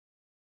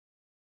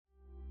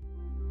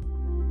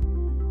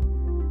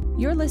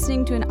You're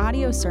listening to an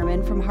audio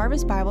sermon from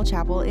Harvest Bible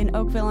Chapel in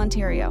Oakville,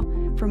 Ontario.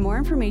 For more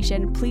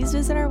information, please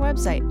visit our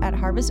website at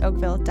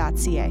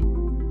harvestoakville.ca.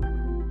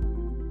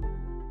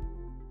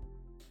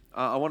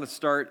 I want to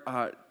start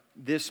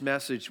this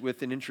message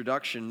with an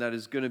introduction that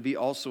is going to be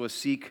also a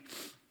Seek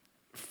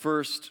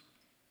First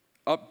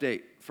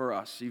update for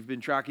us. You've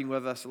been tracking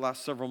with us the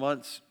last several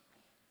months.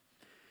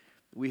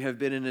 We have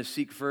been in a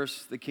Seek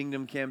First the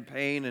Kingdom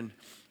campaign, and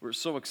we're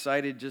so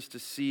excited just to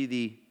see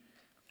the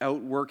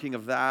outworking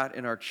of that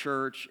in our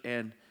church.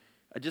 And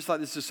I just thought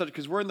this is such,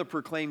 because we're in the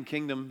Proclaim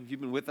Kingdom. If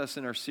you've been with us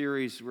in our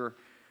series, we're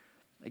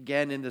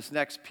again in this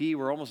next P.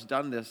 We're almost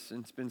done this,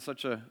 and it's been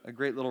such a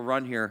great little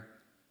run here.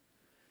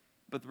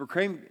 But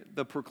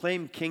the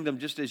Proclaim Kingdom,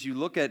 just as you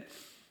look at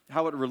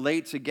how it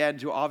relates again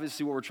to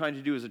obviously what we're trying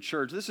to do as a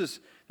church, this is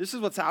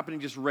what's happening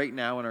just right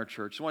now in our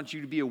church. I want you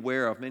to be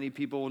aware of. Many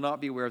people will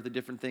not be aware of the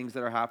different things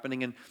that are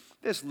happening, and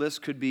this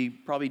list could be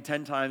probably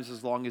 10 times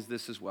as long as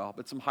this as well.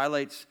 But some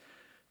highlights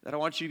that I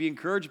want you to be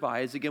encouraged by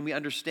is, again, we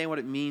understand what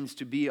it means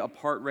to be a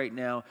part right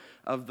now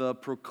of the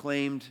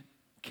proclaimed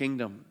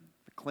kingdom,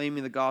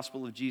 proclaiming the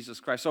gospel of Jesus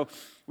Christ. So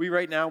we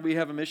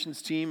have a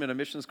missions team and a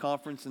missions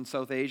conference in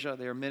South Asia.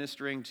 They are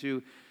ministering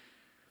to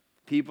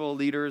people,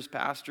 leaders,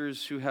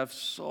 pastors who have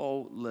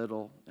so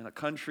little in a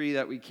country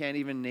that we can't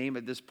even name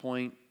at this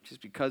point just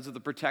because of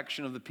the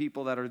protection of the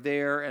people that are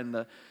there and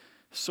the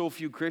so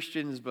few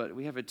Christians. But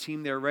we have a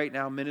team there right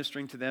now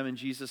ministering to them in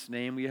Jesus'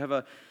 name. We have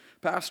a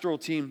pastoral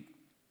team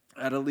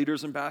at a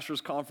Leaders and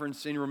Pastors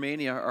Conference in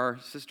Romania, our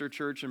sister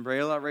church in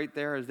Brăila right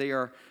there, as they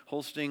are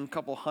hosting a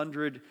couple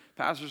hundred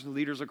pastors and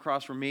leaders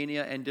across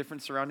Romania and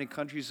different surrounding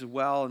countries as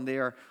well. And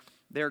they're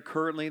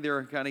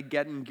kind of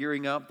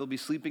gearing up. They'll be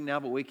sleeping now,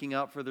 but waking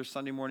up for their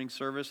Sunday morning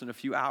service in a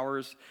few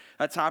hours.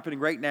 That's happening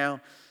right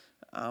now.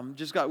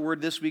 Just got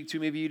word this week too,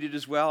 maybe you did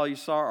as well. You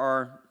saw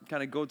our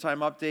kind of go time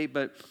update,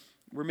 but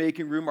we're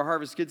making room. Our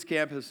Harvest Kids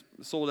Camp has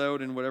sold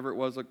out in whatever it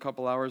was, a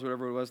couple hours,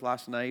 whatever it was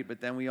last night. But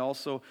then we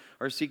also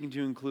are seeking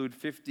to include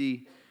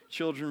 50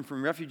 children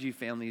from refugee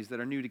families that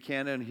are new to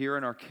Canada and here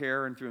in our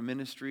care and through a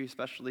ministry,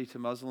 especially to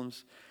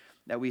Muslims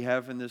that we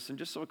have in this. And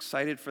just so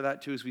excited for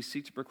that too as we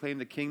seek to proclaim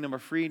the kingdom. Our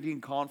Free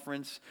Indeed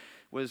Conference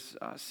was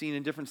seen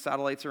in different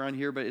satellites around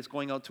here, but it's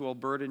going out to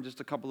Alberta in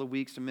just a couple of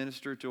weeks to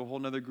minister to a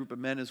whole other group of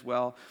men as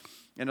well.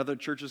 And other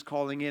churches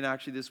calling in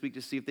actually this week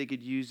to see if they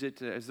could use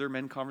it as their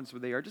men conference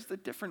where they are. Just the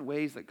different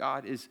ways that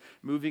God is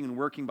moving and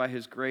working by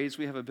His grace.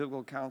 We have a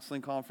biblical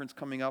counseling conference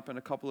coming up in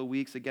a couple of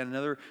weeks. Again,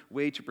 another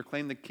way to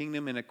proclaim the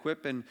kingdom and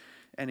equip and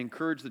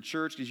encourage the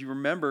church. As you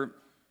remember,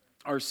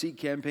 our Seek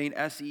campaign,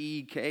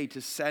 SEEK,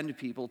 to send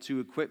people, to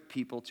equip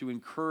people, to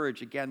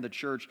encourage, again, the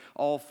church,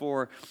 all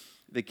for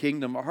the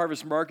kingdom. Our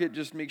Harvest Market,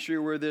 just make sure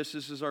you're aware of this.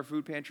 This is our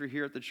food pantry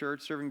here at the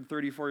church, serving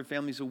 30, 40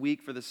 families a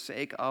week for the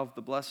sake of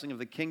the blessing of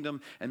the kingdom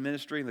and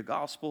ministering the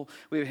gospel.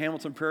 We have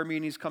Hamilton prayer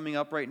meetings coming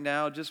up right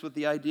now, just with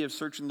the idea of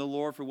searching the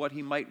Lord for what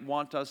He might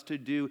want us to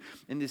do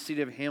in the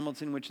city of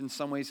Hamilton, which in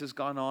some ways has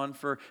gone on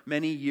for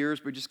many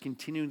years. We're just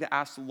continuing to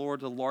ask the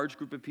Lord, a large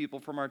group of people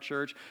from our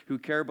church who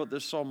care about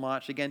this so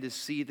much, again, to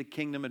see the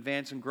kingdom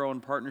advance and grow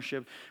in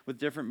partnership with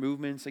different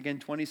movements. Again,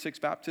 26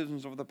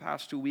 baptisms over the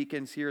past 2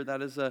 weekends here.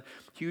 That is a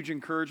huge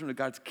encouragement of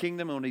God's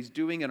kingdom and what He's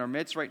doing in our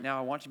midst right now.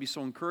 I want you to be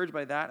so encouraged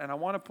by that. And I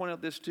want to point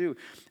out this too,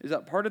 is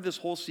that part of this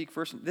whole Seek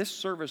First, this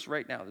service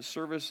right now, the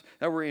service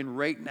that we're in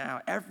right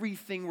now,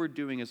 everything we're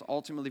doing is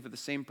ultimately for the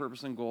same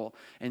purpose and goal,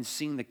 and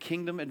seeing the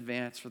kingdom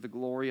advance for the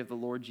glory of the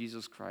Lord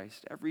Jesus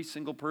Christ. Every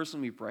single person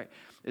we pray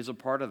is a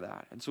part of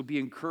that. And so be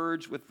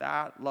encouraged with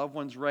that. Loved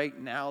ones right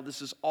now,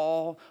 this is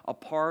all a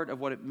part of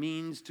what it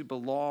means to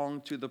belong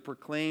to the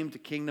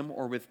proclaimed kingdom,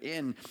 or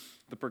within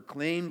the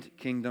proclaimed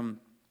kingdom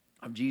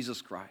of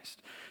Jesus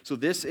Christ. So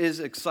this is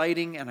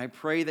exciting, and I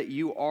pray that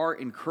you are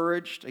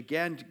encouraged,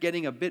 again,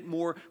 getting a bit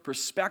more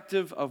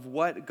perspective of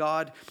what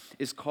God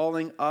is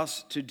calling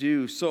us to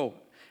do. So,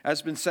 as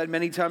has been said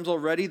many times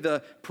already,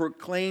 the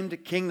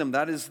proclaimed kingdom,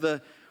 that is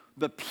the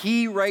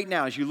P right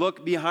now. As you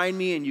look behind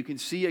me and you can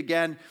see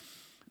again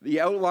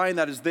the outline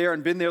that is there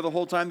and been there the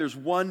whole time, there's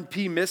one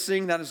P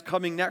missing. That is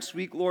coming next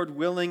week, Lord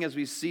willing, as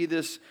we see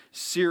this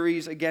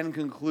series again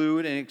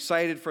conclude, and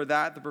excited for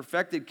that, the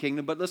perfected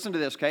kingdom. But listen to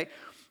this, okay?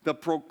 The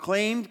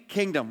proclaimed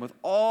kingdom, with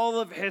all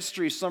of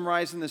history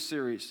summarized in this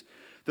series,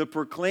 the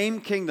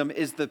proclaimed kingdom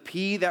is the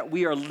P that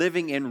we are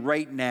living in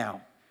right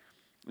now.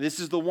 This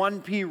is the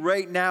one P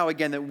right now,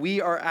 again, that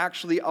we are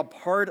actually a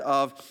part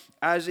of,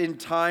 as in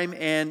time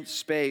and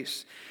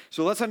space.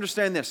 So let's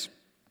understand this.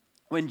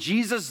 When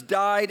Jesus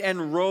died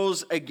and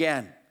rose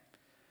again,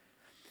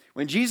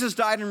 think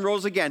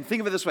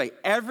of it this way.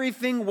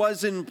 Everything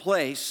was in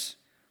place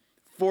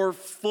for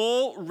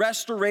full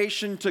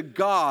restoration to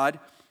God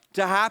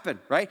to happen,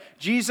 right?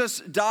 Jesus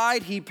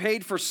died, He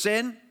paid for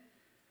sin.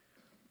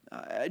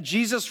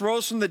 Jesus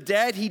rose from the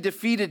dead, He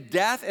defeated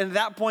death, and at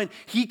that point,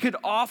 He could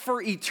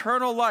offer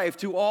eternal life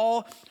to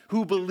all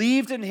who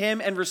believed in Him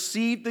and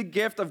received the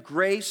gift of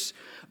grace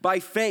by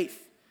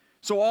faith.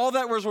 So all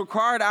that was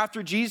required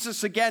after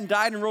Jesus again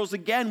died and rose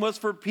again was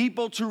for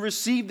people to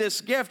receive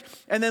this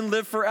gift and then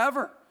live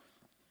forever.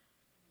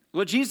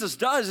 What Jesus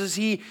does is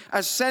he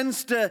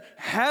ascends to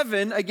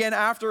heaven again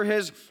after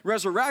his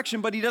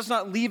resurrection, but he does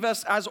not leave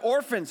us as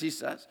orphans, he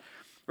says.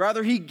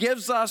 Rather, he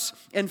gives us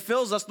and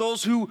fills us,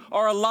 those who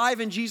are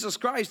alive in Jesus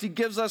Christ, he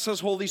gives us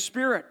his Holy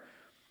Spirit.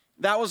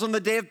 That was on the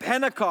day of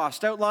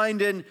Pentecost,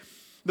 outlined in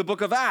the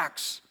book of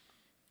Acts.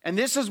 And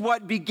this is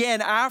what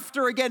began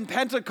after, again,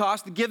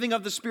 Pentecost, the giving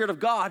of the Spirit of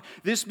God.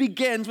 This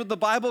begins what the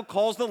Bible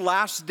calls the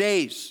last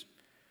days.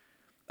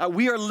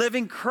 We are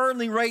living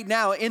currently right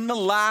now in the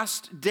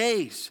last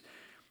days.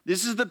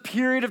 This is the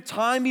period of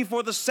time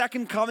before the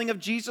second coming of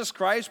Jesus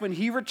Christ when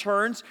he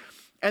returns,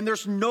 and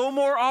there's no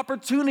more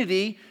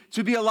opportunity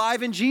to be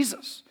alive in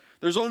Jesus.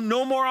 There's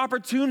no more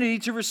opportunity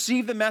to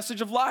receive the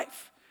message of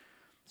life.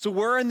 So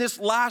we're in this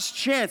last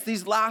chance,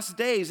 these last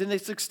days, and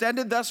it's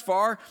extended thus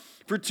far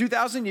for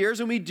 2,000 years,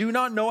 and we do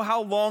not know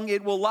how long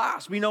it will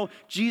last. We know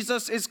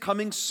Jesus is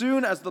coming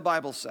soon, as the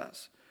Bible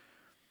says.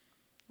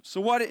 So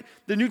what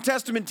the New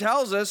Testament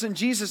tells us, and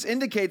Jesus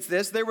indicates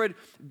this, there would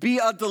be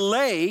a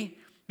delay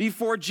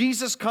before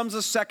Jesus comes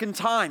a second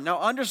time. Now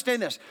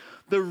understand this.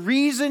 The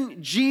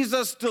reason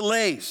Jesus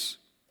delays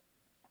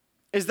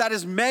is that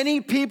as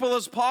many people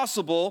as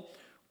possible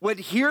would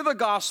hear the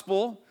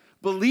gospel,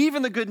 believe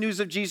in the good news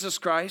of Jesus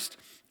Christ,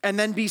 and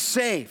then be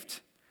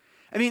saved.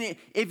 I mean,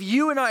 if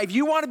you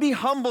want to be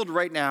humbled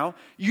right now,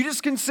 you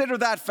just consider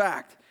that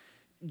fact.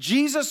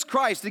 Jesus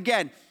Christ,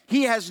 again,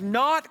 he has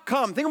not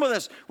come. Think about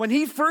this. When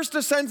he first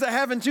ascends to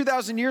heaven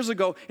 2,000 years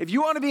ago, if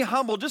you want to be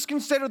humble, just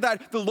consider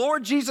that the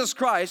Lord Jesus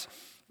Christ,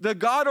 the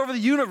God over the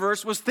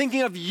universe, was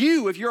thinking of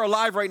you if you're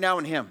alive right now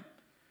in him.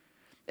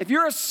 If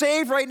you're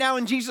saved right now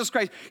in Jesus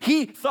Christ,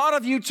 he thought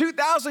of you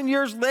 2,000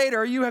 years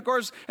later. You, of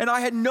course, and I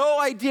had no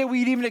idea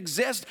we'd even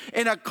exist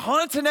in a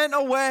continent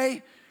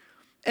away,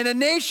 in a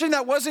nation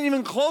that wasn't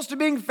even close to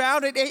being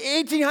founded.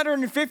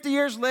 1,850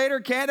 years later,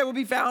 Canada will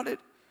be founded.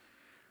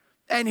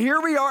 And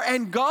here we are,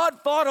 and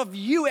God thought of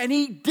you, and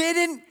he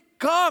didn't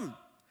come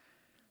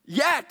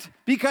yet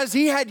because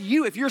he had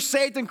you. If you're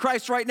saved in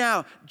Christ right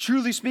now,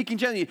 truly speaking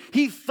genuinely,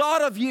 he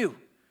thought of you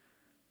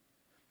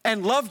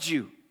and loved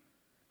you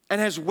and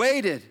has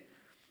waited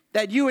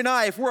that you and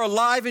I, if we're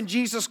alive in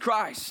Jesus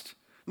Christ,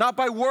 not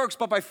by works,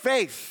 but by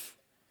faith,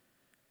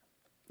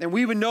 and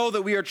we would know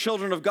that we are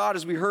children of God,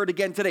 as we heard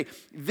again today.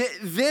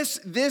 This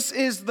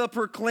is the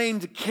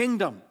proclaimed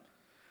kingdom.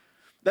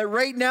 That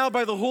right now,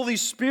 by the Holy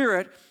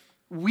Spirit,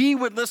 we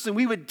would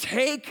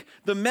take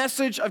the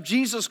message of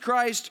Jesus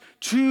Christ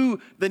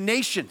to the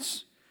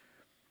nations.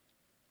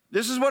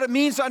 This is what it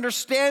means to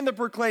understand the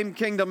proclaimed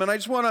kingdom. And I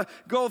just want to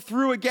go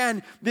through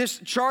again this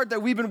chart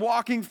that we've been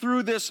walking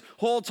through this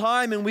whole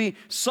time. And we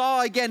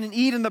saw again in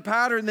Eden the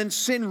pattern, and then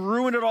sin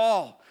ruined it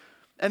all.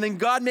 And then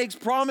God makes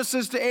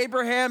promises to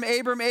Abraham,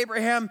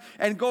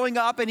 and going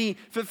up, and he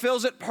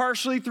fulfills it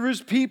partially through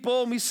his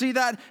people. And we see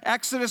that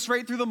Exodus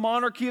right through the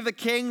monarchy of the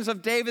kings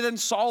of David and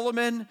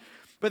Solomon.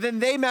 But then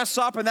they mess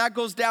up, and that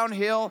goes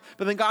downhill.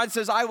 But then God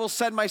says, I will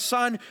send my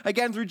son.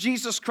 Again, through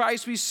Jesus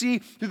Christ, we see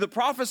through the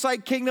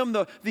prophesied kingdom,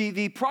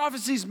 the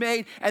prophecies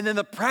made, and then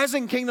the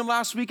present kingdom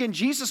last weekend,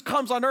 Jesus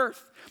comes on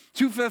earth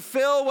to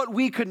fulfill what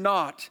we could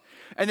not.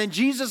 And then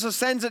Jesus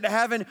ascends into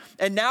heaven,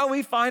 and now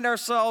we find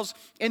ourselves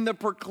in the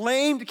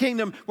proclaimed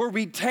kingdom where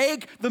we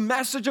take the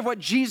message of what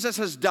Jesus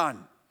has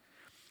done.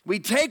 We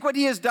take what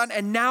he has done,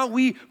 and now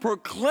we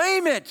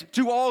proclaim it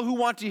to all who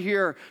want to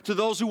hear, to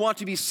those who want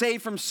to be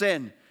saved from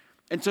sin,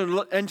 and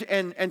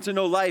to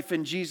know life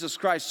in Jesus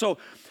Christ. So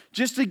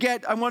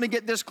I want to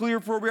get this clear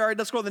before we are.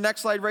 Let's go to the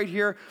next slide right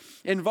here.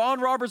 In Vaughn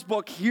Roberts'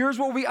 book, here's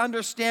what we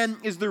understand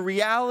is the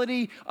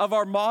reality of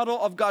our model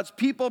of God's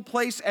people,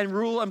 place, and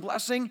rule and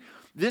blessing.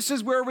 This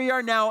is where we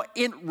are now,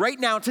 right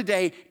now,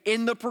 today,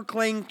 in the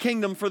proclaimed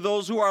kingdom for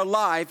those who are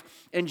alive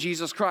in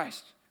Jesus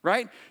Christ,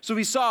 right? So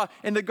we saw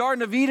in the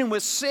Garden of Eden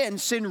with sin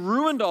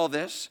ruined all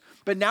this.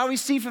 But now we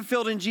see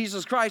fulfilled in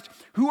Jesus Christ.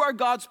 Who are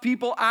God's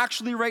people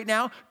actually right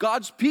now?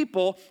 God's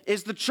people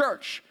is the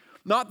church,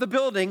 not the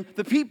building,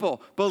 the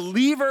people.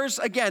 Believers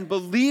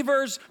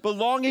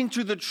belonging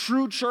to the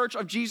true church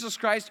of Jesus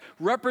Christ,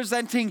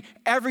 representing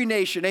every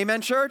nation.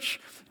 Amen,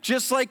 church?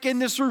 Just like in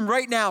this room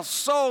right now,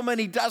 so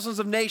many dozens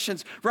of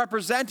nations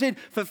represented,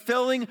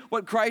 fulfilling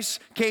what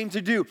Christ came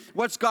to do.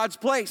 What's God's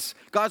place?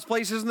 God's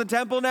place isn't the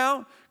temple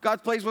now.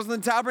 God's place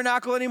wasn't the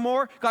tabernacle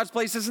anymore. God's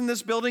place isn't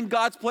this building.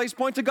 God's place,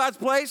 point to God's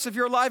place. If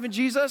you're alive in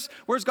Jesus,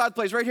 where's God's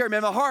place? Right here,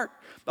 man, the heart.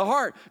 The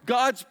heart.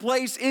 God's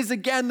place is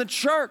again the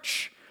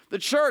church. The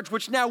church,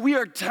 which now we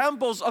are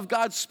temples of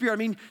God's Spirit. I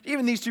mean,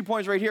 even these 2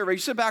 points right here, where you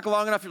sit back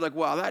long enough, you're like,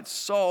 wow,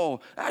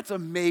 that's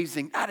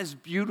amazing. That is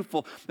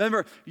beautiful.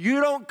 Remember, you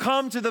don't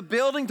come to the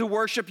building to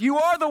worship. You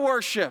are the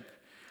worship.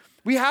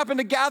 We happen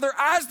to gather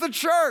as the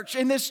church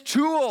in this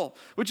tool,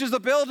 which is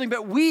the building,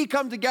 but we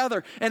come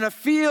together in a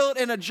field,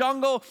 in a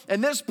jungle,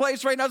 in this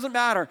place right now, doesn't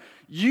matter.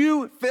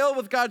 You filled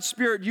with God's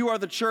Spirit, you are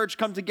the church,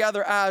 come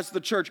together as the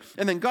church.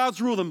 And then God's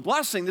rule and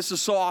blessing, this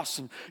is so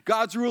awesome.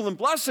 God's rule and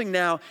blessing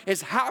now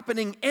is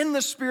happening in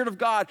the Spirit of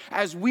God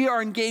as we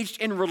are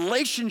engaged in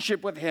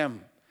relationship with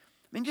him.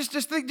 I mean, just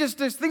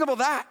think about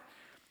that.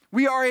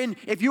 We are in,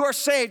 if you are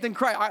saved in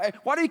Christ.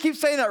 Why do you keep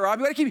saying that, Rob?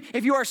 You got to keep,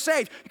 if you are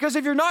saved. Because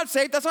if you're not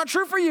saved, that's not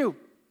true for you.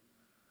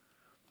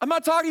 I'm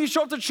not talking you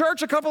show up to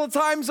church a couple of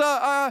times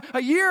a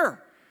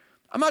year.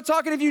 I'm not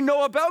talking if you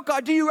know about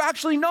God. Do you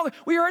actually know?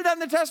 We heard that in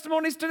the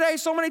testimonies today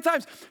so many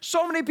times.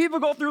 So many people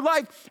go through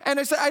life and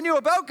they say, I knew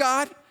about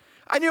God.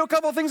 I knew a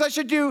couple of things I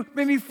should do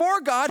maybe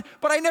for God,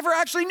 but I never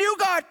actually knew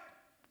God.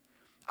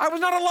 I was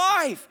not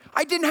alive.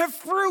 I didn't have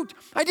fruit.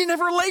 I didn't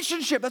have a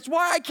relationship. That's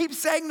why I keep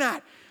saying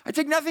that. I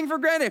take nothing for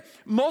granted.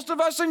 Most of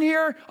us in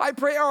here, I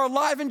pray, are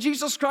alive in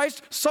Jesus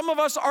Christ. Some of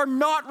us are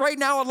not right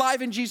now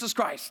alive in Jesus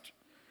Christ.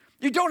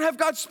 You don't have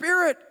God's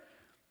Spirit.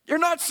 You're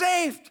not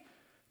saved.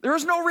 There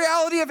is no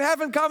reality of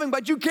heaven coming,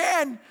 but you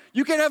can.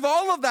 You can have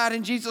all of that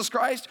in Jesus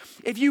Christ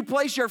if you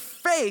place your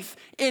faith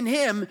in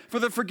Him for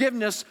the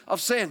forgiveness of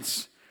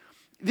sins.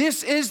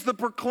 This is the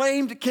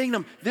proclaimed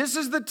kingdom. This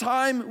is the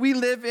time we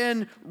live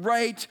in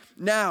right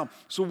now.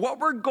 So what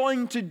we're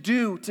going to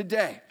do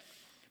today,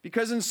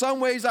 because in some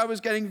ways I was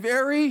getting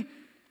very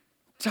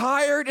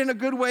tired in a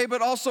good way,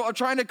 but also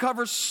trying to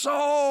cover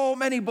so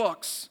many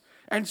books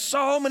and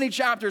so many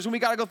chapters. And we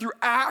got to go through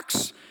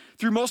Acts,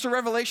 through most of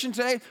Revelation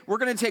today. We're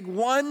going to take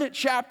one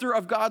chapter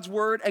of God's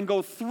word and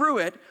go through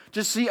it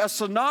to see a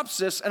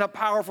synopsis and a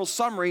powerful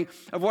summary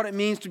of what it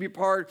means to be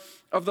part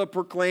of the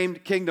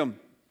proclaimed kingdom.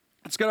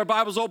 Let's get our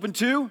Bibles open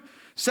to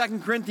 2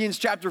 Corinthians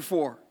chapter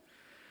 4.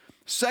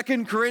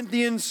 2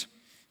 Corinthians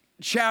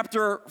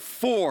chapter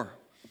 4.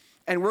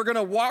 And we're going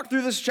to walk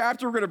through this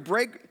chapter. We're going to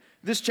break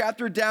this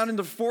chapter down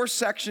into 4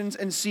 sections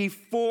and see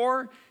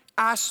 4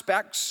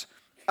 aspects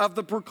of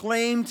the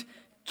proclaimed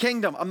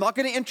kingdom. I'm not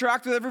going to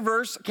interact with every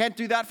verse. I can't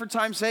do that for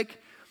time's sake.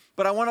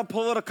 But I want to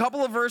pull out a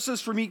couple of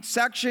verses from each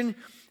section.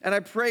 And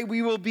I pray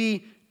we will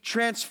be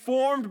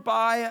transformed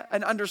by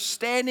an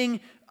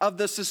understanding of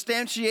the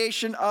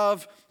substantiation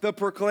of the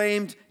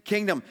proclaimed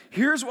kingdom.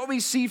 Here's what we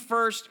see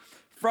first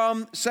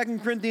from 2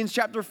 Corinthians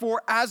chapter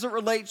 4 as it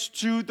relates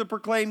to the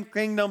proclaimed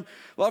kingdom.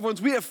 Loved ones,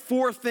 we have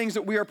 4 things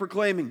that we are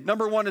proclaiming.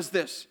 Number 1 is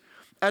this.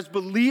 As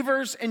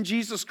believers in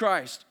Jesus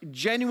Christ,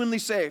 genuinely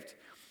saved,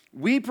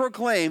 we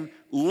proclaim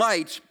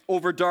light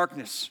over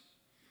darkness.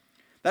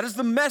 That is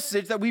the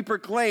message that we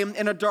proclaim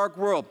in a dark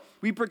world.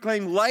 We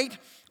proclaim light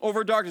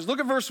over darkness. Look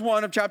at verse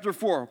 1 of chapter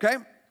 4, okay?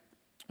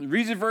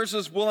 Read the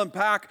verses, we'll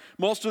unpack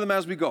most of them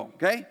as we go,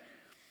 okay?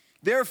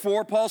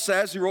 Therefore, Paul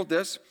says, he wrote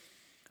this,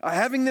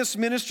 having this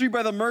ministry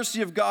by the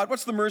mercy of God.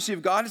 What's the mercy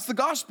of God? It's the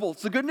gospel.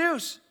 It's the good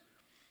news.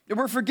 That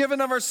we're forgiven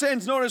of our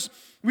sins. Notice,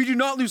 we do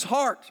not lose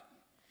heart.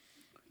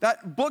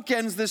 That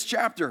bookends this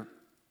chapter.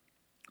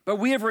 But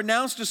we have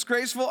renounced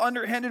disgraceful,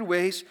 underhanded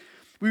ways.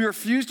 We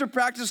refuse to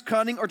practice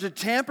cunning or to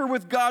tamper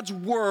with God's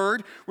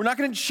word. We're not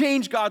going to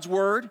change God's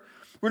word.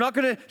 We're not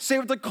going to say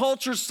what the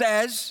culture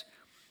says.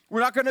 We're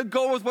not going to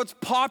go with what's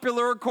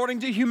popular according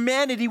to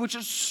humanity, which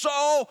is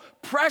so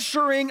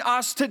pressuring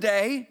us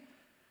today.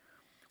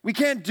 We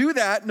can't do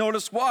that.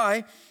 Notice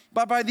why.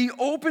 But by the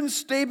open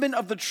statement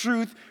of the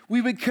truth,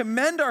 we would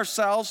commend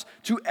ourselves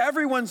to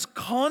everyone's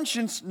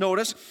conscience.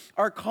 Notice,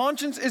 our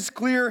conscience is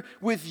clear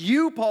with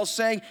you, Paul's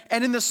saying,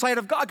 and in the sight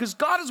of God, because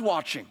God is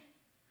watching.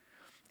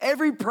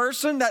 Every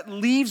person that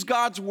leaves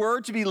God's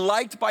word to be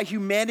liked by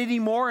humanity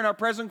more in our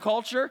present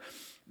culture,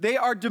 they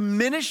are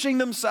diminishing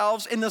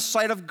themselves in the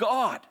sight of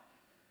God.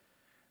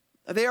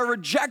 They are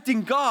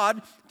rejecting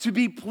God to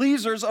be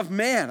pleasers of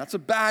man. That's a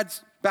bad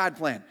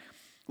plan.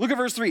 Look at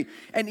verse 3.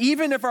 And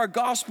even if our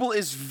gospel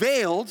is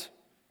veiled,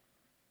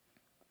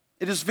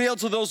 it is veiled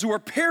to those who are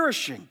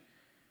perishing.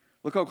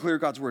 Look how clear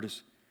God's word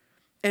is.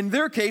 In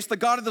their case, the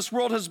God of this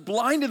world has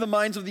blinded the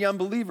minds of the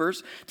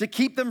unbelievers to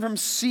keep them from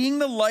seeing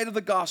the light of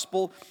the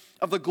gospel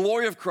of the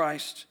glory of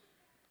Christ,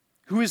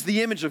 who is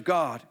the image of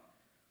God.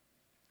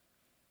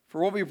 For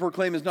what we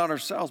proclaim is not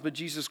ourselves, but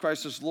Jesus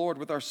Christ is Lord,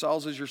 with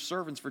ourselves as your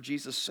servants for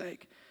Jesus'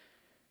 sake.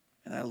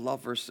 And I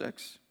love verse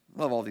 6.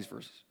 I love all these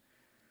verses.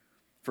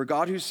 For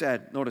God who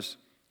said, notice,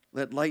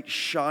 let light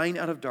shine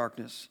out of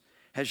darkness,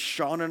 has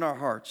shone in our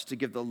hearts to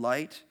give the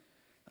light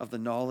of the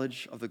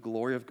knowledge of the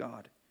glory of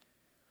God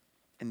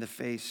in the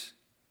face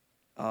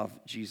of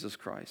Jesus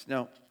Christ.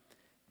 Now,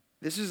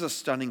 this is a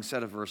stunning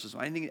set of verses.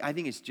 I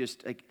think it's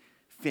just like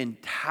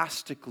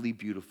fantastically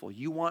beautiful.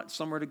 You want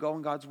somewhere to go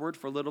in God's word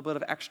for a little bit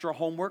of extra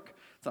homework?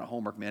 It's not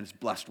homework, man. It's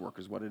blessed work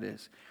is what it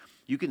is.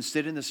 You can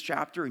sit in this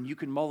chapter and you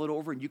can mull it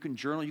over and you can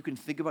journal, you can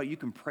think about it, you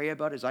can pray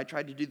about it, as I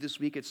tried to do this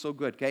week. It's so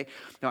good, okay?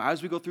 Now,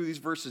 as we go through these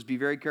verses, be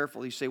very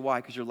careful. You say, why?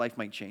 Because your life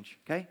might change,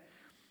 okay?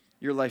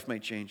 Your life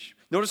might change.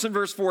 Notice in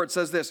verse 4, it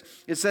says this.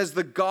 It says,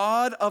 the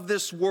God of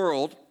this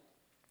world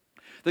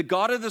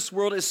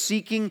is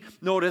seeking,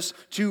 notice,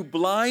 to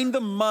blind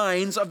the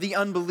minds of the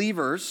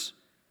unbelievers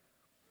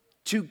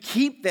to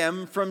keep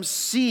them from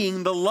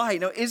seeing the light.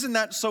 Now, isn't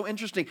that so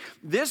interesting?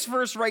 This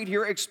verse right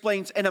here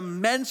explains an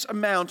immense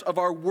amount of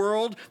our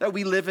world that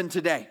we live in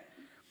today.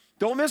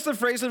 Don't miss the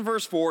phrase in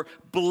verse 4,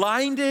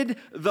 blinded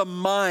the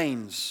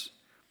minds.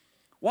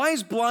 Why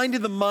is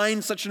blinded the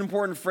mind such an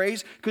important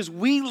phrase? Because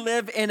we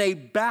live in a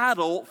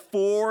battle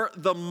for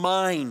the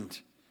mind.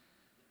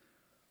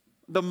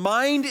 The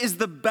mind is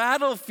the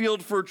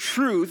battlefield for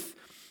truth,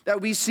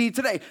 that we see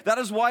today. That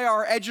is why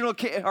our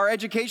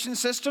education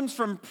systems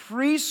from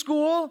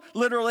preschool,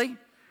 literally,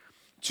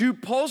 to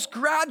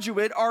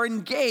postgraduate are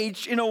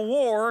engaged in a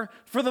war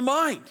for the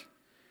mind.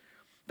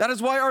 That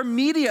is why our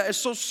media is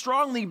so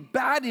strongly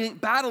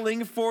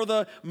battling for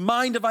the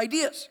mind of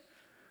ideas.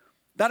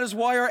 That is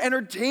why our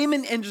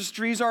entertainment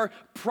industries are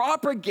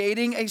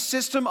propagating a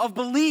system of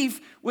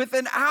belief with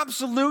an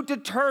absolute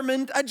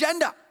determined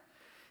agenda.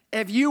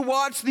 If you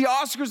watched the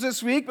Oscars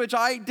this week, which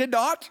I did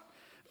not,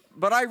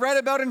 but I read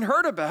about and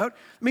heard about,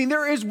 I mean,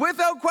 there is,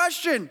 without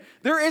question,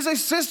 there is a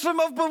system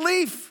of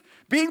belief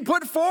being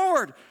put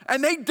forward,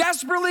 and they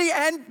desperately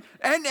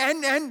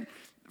and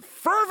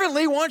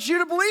fervently want you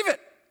to believe it.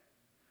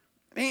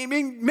 I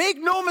mean,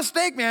 make no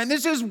mistake, man,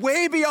 this is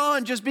way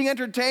beyond just being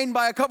entertained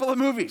by a couple of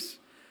movies.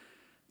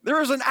 There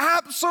is an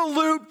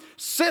absolute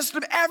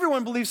system.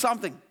 Everyone believes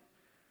something.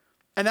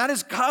 And that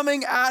is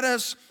coming at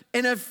us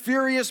in a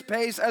furious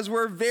pace, as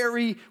we're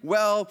very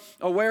well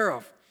aware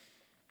of.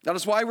 That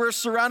is why we're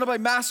surrounded by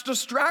mass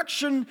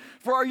distraction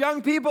for our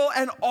young people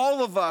and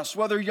all of us,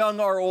 whether young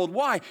or old.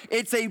 Why?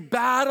 It's a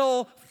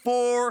battle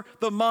for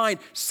the mind.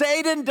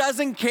 Satan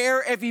doesn't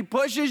care if he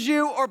pushes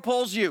you or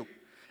pulls you,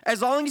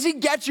 as long as he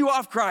gets you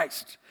off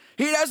Christ.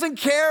 He doesn't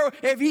care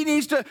if he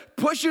needs to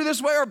push you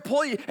this way or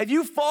pull you. If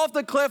you fall off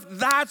the cliff,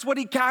 that's what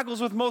he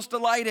cackles with most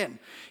delight in.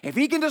 If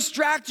he can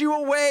distract you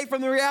away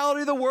from the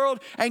reality of the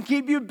world and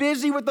keep you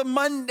busy with the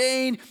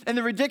mundane and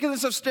the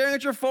ridiculous of staring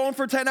at your phone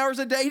for 10 hours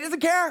a day, he doesn't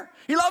care.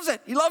 He loves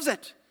it. He loves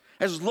it.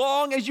 As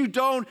long as you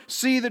don't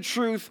see the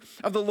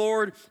truth of the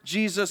Lord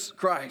Jesus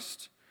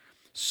Christ.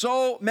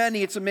 So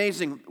many, it's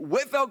amazing.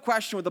 Without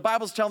question, what the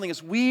Bible's telling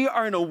us, we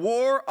are in a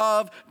war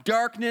of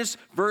darkness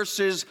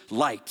versus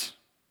light.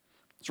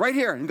 It's right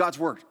here in God's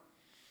word.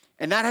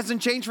 And that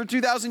hasn't changed for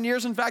 2,000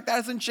 years. In fact, that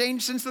hasn't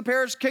changed since the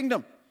Paris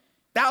Kingdom,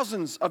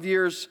 thousands of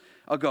years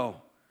ago.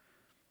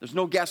 There's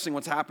no guessing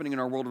what's happening in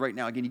our world right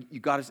now. Again,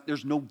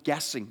 there's no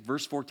guessing.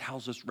 Verse 4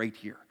 tells us right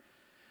here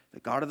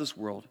that God of this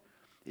world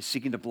is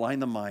seeking to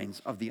blind the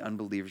minds of the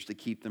unbelievers to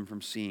keep them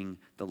from seeing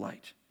the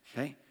light.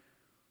 Okay?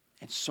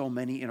 And so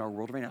many in our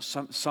world right now,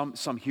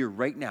 some here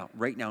right now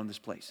in this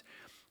place,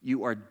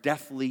 you are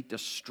deathly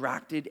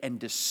distracted and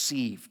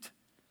deceived.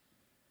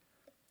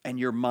 And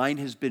your mind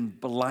has been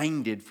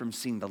blinded from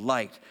seeing the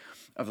light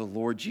of the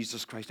Lord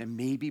Jesus Christ. And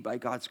maybe by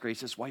God's grace,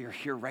 that's why you're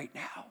here right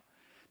now.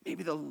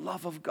 Maybe the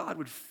love of God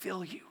would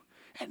fill you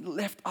and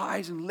lift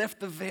eyes and lift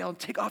the veil and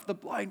take off the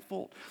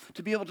blindfold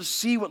to be able to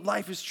see what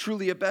life is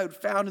truly about,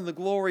 found in the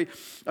glory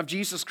of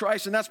Jesus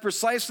Christ. And that's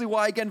precisely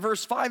why, again,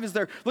 verse 5 is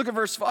there. Look at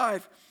verse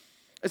 5.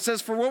 It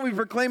says, "For what we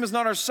proclaim is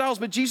not ourselves,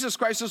 but Jesus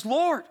Christ is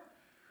Lord."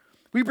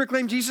 We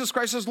proclaim Jesus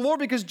Christ as Lord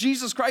because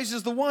Jesus Christ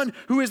is the one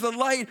who is the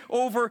light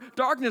over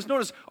darkness.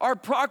 Notice, our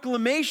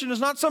proclamation is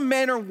not some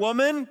man or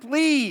woman,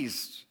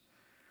 please.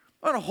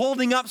 I'm not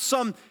holding up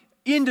some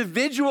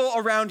individual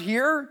around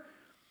here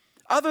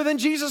other than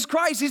Jesus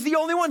Christ. He's the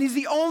only one. He's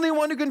the only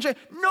one who can change.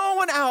 No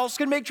one else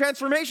can make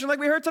transformation like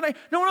we heard tonight.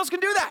 No one else can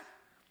do that.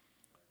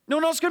 No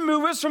one else can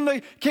move us from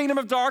the kingdom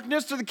of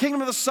darkness to the kingdom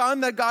of the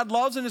Son that God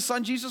loves in his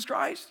Son, Jesus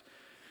Christ.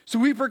 So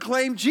we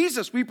proclaim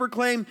Jesus. We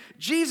proclaim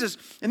Jesus.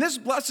 And this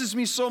blesses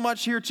me so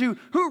much here too.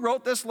 Who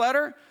wrote this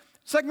letter?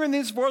 2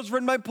 Corinthians 4 was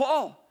written by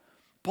Paul.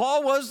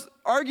 Paul was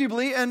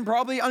arguably and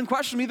probably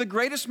unquestionably the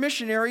greatest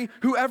missionary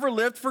who ever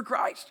lived for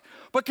Christ.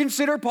 But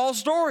consider Paul's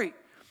story.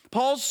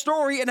 Paul's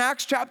story in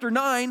Acts chapter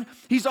 9,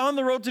 he's on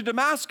the road to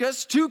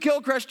Damascus to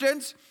kill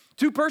Christians,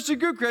 to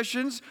persecute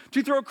Christians,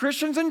 to throw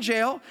Christians in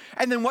jail.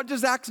 And then what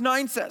does Acts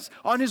 9 says?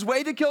 On his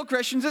way to kill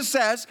Christians, it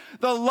says,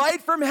 the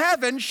light from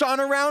heaven shone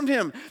around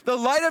him. The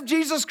light of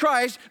Jesus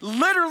Christ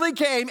literally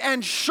came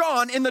and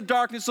shone in the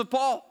darkness of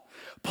Paul.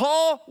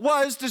 Paul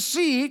was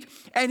deceived,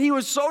 and he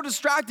was so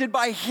distracted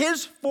by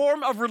his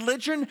form of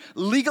religion,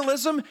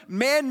 legalism,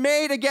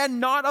 man-made, again,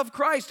 not of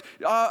Christ,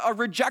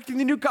 rejecting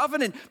the new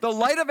covenant. The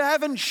light of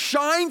heaven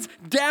shines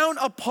down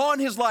upon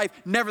his life,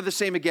 never the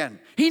same again.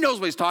 He knows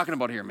what he's talking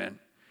about here, man.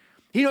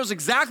 He knows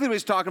exactly what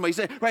he's talking about. He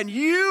said, when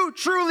you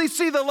truly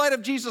see the light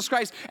of Jesus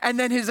Christ, and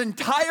then his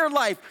entire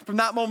life, from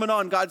that moment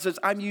on, God says,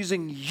 I'm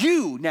using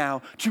you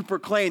now to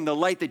proclaim the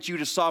light that you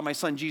just saw, my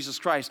Son, Jesus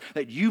Christ,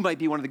 that you might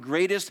be one of the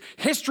greatest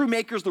history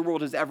makers the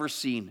world has ever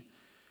seen.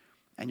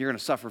 And you're going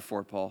to suffer for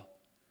it, Paul.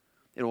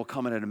 It will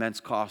come at an immense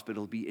cost, but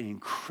it'll be an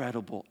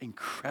incredible,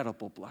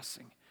 incredible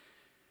blessing.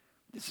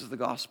 This is the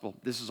gospel.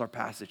 This is our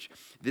passage.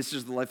 This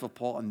is the life of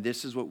Paul, and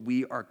this is what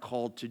we are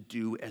called to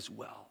do as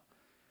well.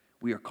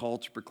 We are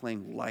called to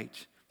proclaim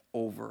light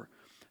over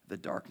the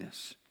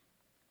darkness.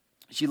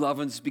 She loves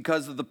us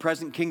because of the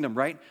present kingdom,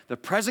 right? The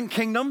present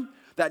kingdom,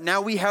 that now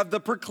we have the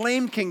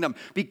proclaimed kingdom.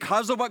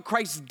 Because of what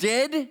Christ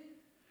did,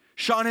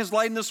 shone his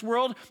light in this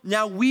world,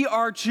 now we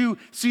are to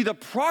see the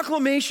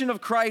proclamation of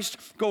Christ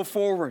go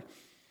forward.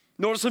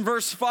 Notice in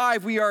verse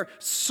 5, we are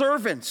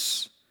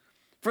servants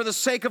for the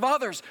sake of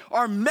others.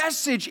 Our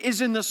message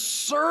is in the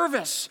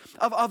service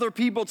of other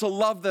people to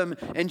love them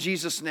in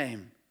Jesus'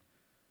 name.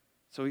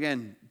 So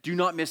again, do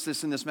not miss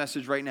this in this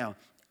message right now.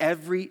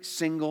 Every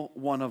single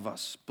one of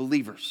us,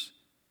 believers,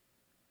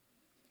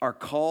 are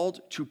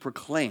called to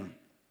proclaim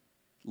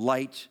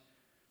light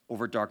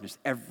over darkness.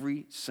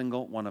 Every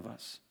single one of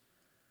us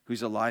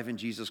who's alive in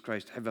Jesus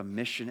Christ have a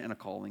mission and a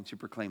calling to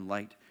proclaim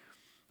light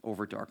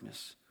over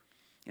darkness.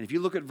 And if you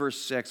look at verse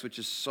 6, which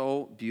is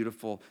so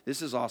beautiful,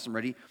 this is awesome.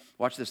 Ready?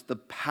 Watch this. The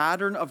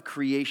pattern of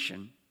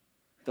creation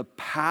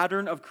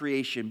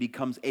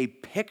becomes a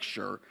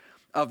picture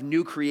of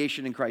new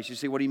creation in Christ. You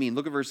say, what do you mean?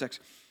 Look at verse 6.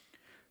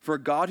 For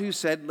God who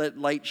said, let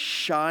light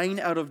shine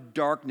out of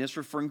darkness,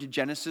 referring to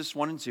Genesis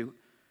 1 and 2,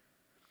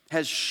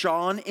 has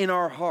shone in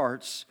our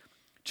hearts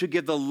to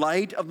give the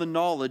light of the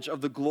knowledge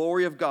of the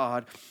glory of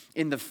God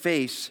in the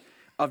face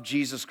of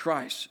Jesus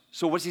Christ.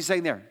 So what's he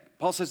saying there?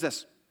 Paul says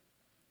this.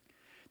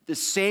 The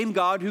same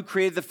God who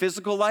created the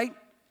physical light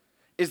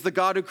is the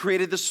God who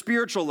created the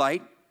spiritual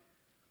light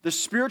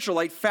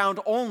found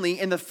only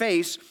in the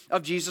face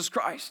of Jesus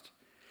Christ.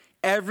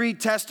 Every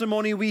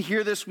testimony we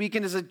hear this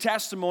weekend is a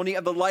testimony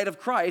of the light of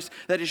Christ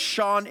that is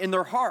shone in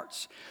their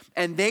hearts.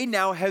 And they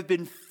now have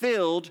been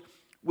filled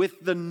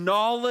with the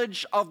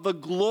knowledge of the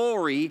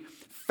glory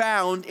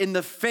found in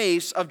the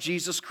face of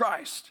Jesus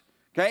Christ.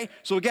 Okay?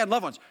 So again,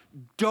 loved ones,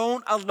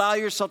 don't allow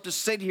yourself to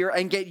sit here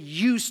and get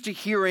used to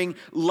hearing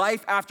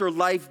life after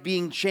life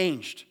being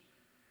changed.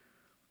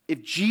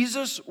 If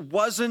Jesus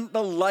wasn't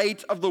the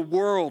light of the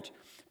world,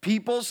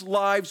 people's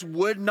lives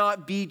would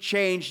not be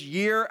changed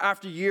year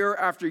after year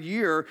after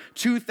year,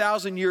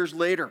 2,000 years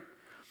later.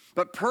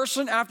 But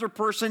person after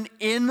person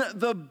in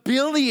the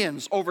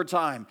billions over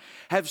time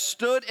have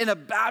stood in a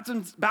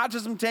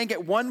baptism tank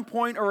at one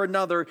point or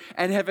another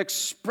and have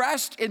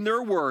expressed in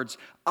their words,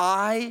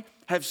 I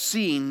have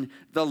seen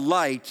the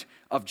light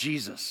of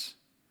Jesus.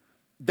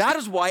 That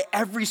is why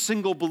every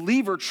single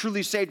believer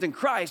truly saved in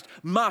Christ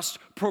must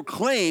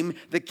proclaim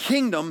the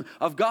kingdom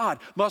of God,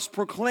 must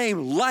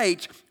proclaim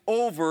light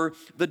over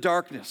the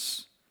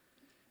darkness.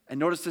 And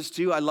notice this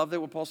too, I love that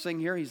what Paul's saying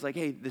here. He's like,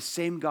 hey, the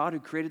same God who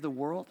created the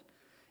world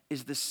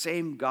is the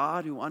same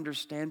God who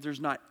understands there's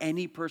not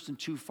any person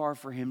too far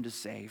for him to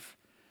save.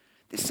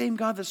 The same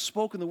God that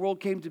spoke and the world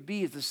came to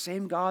be is the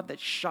same God that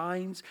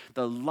shines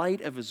the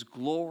light of his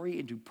glory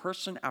into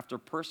person after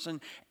person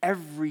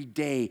every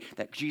day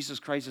that Jesus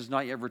Christ has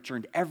not yet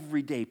returned.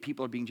 Every day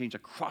people are being changed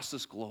across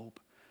this globe.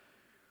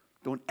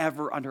 Don't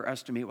ever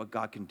underestimate what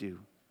God can do.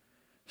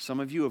 Some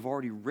of you have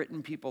already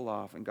written people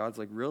off and God's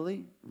like,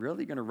 really?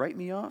 Really? You're going to write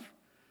me off?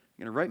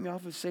 You're going to write me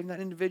off as saving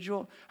that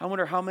individual? I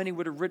wonder how many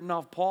would have written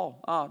off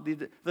Paul,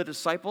 the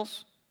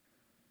disciples.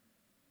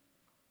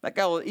 That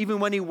guy,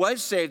 even when he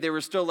was saved, they were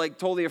still like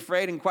totally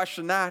afraid and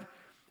questioned that.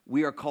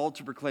 We are called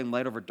to proclaim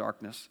light over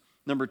darkness.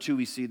 Number 2,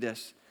 we see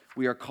this.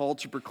 We are called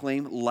to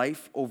proclaim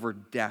life over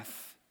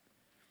death.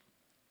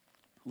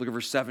 Look at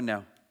verse 7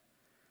 now.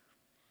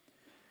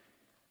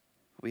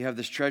 We have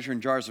this treasure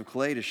in jars of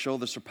clay to show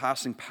the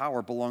surpassing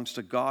power belongs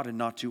to God and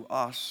not to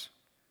us.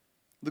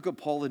 Look at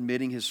Paul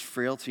admitting his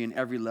frailty in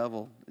every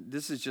level.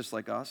 This is just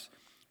like us.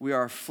 We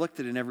are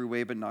afflicted in every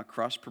way, but not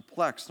crushed,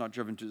 perplexed, not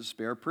driven to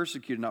despair,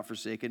 persecuted, not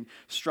forsaken,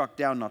 struck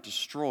down, not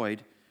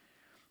destroyed.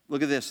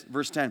 Look at this,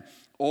 verse 10.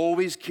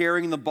 Always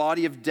carrying in the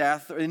body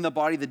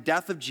the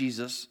death of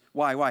Jesus.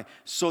 Why?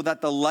 So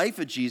that the life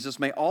of Jesus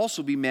may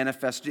also be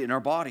manifested in our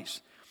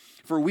bodies.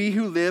 For we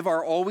who live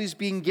are always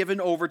being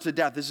given over to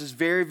death. This is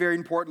very, very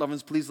important, loved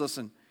ones. Please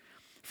listen.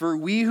 For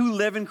we who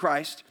live in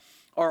Christ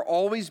are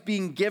always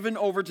being given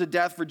over to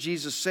death for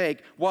Jesus'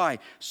 sake. Why?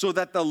 So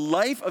that the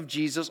life of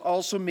Jesus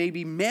also may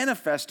be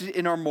manifested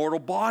in our mortal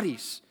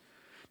bodies.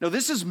 Now,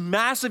 this is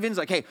massive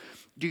insight. Okay,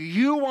 do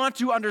you want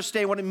to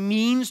understand what it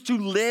means to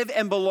live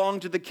and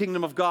belong to the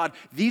kingdom of God?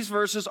 These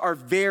verses are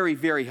very,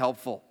 very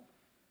helpful.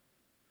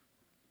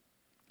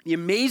 The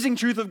amazing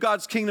truth of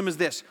God's kingdom is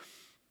this.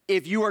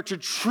 If you are to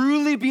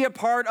truly be a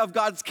part of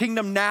God's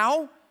kingdom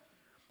now,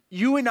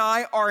 you and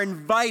I are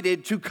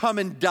invited to come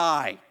and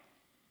die.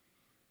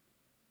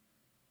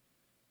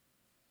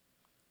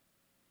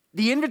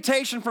 The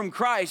invitation from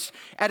Christ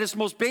at its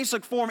most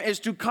basic form is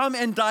to come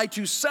and die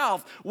to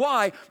self.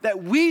 Why?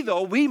 That we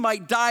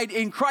might die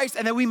in Christ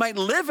and that we might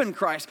live in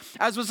Christ.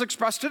 As was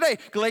expressed today,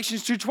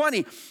 Galatians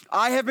 2:20.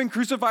 I have been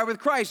crucified with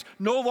Christ.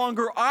 No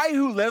longer I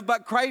who live,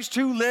 but Christ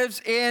who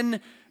lives in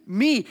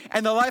me.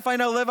 And the life I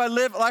now live,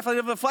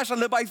 in the flesh, I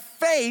live by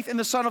faith in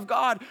the Son of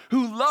God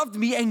who loved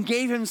me and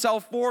gave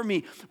himself for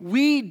me.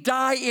 We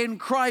die in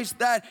Christ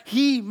that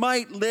he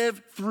might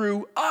live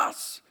through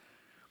us.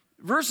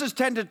 Verses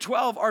 10 to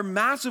 12 are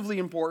massively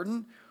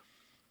important.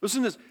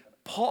 Listen to this.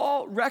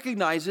 Paul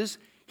recognizes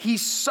he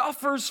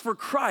suffers for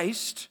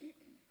Christ,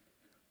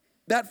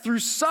 that through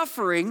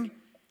suffering,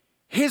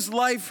 his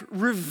life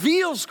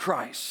reveals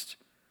Christ.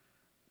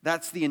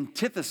 That's the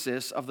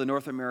antithesis of the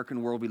North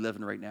American world we live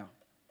in right now.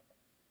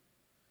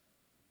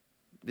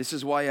 This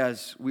is why,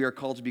 as we are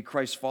called to be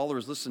Christ's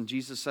followers, listen,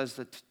 Jesus says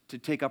that to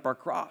take up our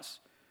cross,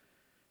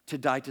 to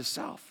die to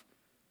self.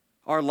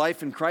 Our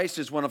life in Christ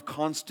is one of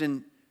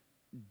constant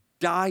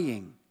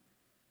dying.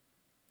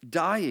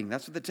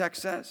 That's what the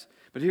text says.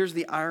 But here's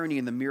the irony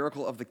and the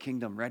miracle of the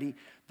kingdom. Ready?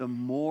 The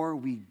more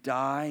we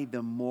die,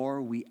 the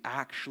more we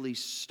actually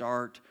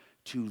start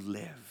to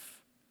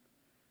live.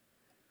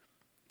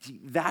 See,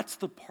 that's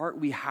the part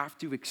we have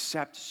to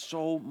accept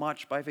so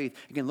much by faith.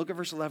 Again, look at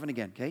verse 11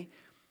 again, okay?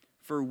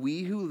 For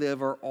we who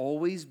live are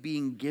always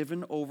being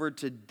given over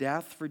to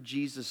death for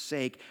Jesus'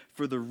 sake,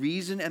 for the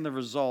reason and the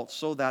result,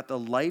 so that the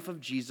life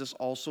of Jesus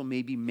also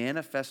may be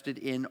manifested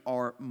in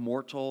our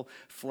mortal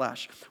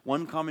flesh.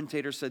 One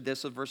commentator said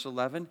this of verse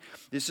 11,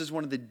 this is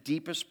one of the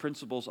deepest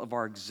principles of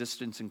our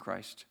existence in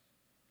Christ.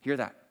 Hear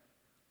that.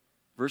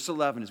 Verse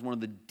 11 is one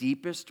of the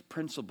deepest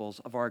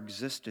principles of our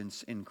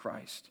existence in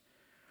Christ.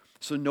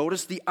 So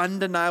notice the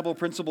undeniable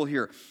principle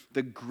here.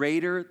 The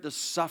greater the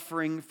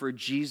suffering for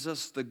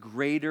Jesus, the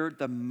greater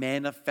the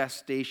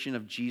manifestation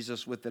of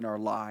Jesus within our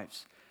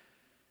lives.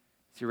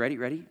 So you ready?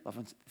 Loved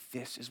ones,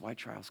 this is why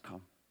trials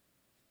come.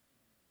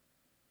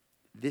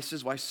 This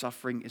is why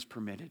suffering is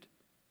permitted.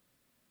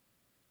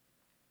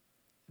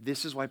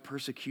 This is why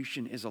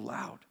persecution is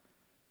allowed.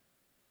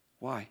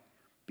 Why?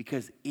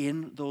 Because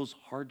in those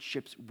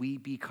hardships, we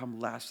become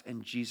less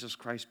and Jesus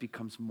Christ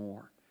becomes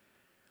more.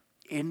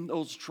 In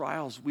those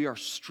trials, we are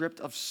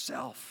stripped of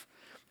self.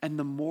 And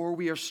the more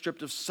we are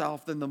stripped of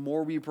self, then the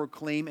more we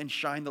proclaim and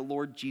shine the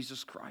Lord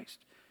Jesus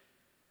Christ.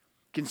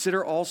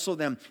 Consider also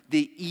then,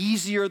 the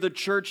easier the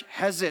church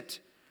has it,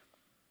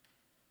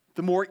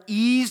 the more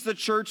ease the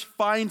church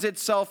finds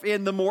itself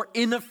in, the more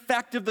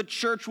ineffective the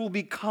church will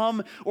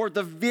become, or at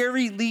the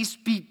very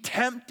least be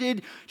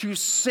tempted to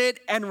sit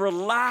and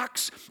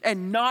relax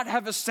and not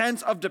have a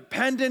sense of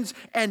dependence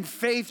and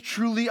faith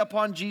truly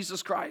upon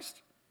Jesus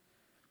Christ.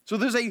 So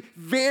there's a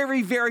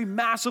very, very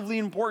massively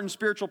important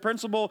spiritual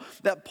principle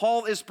that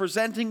Paul is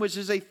presenting, which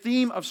is a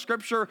theme of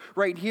Scripture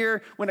right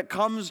here when it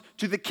comes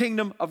to the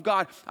kingdom of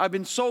God. I've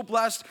been so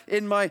blessed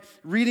in my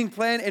reading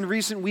plan in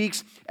recent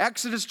weeks.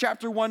 Exodus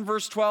chapter 1,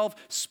 verse 12,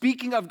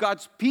 speaking of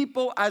God's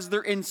people as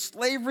they're in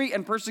slavery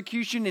and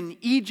persecution in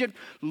Egypt.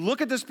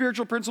 Look at the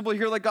spiritual principle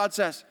here like God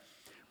says.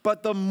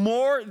 But the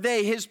more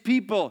they, his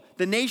people,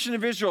 the nation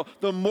of Israel,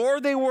 the more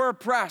they were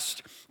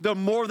oppressed, the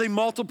more they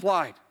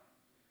multiplied.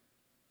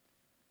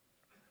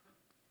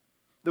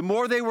 The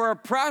more they were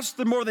oppressed,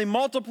 the more they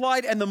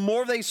multiplied, and the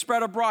more they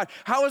spread abroad.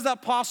 How is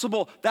that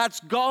possible? That's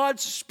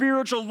God's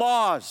spiritual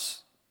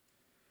laws.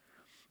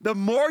 The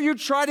more you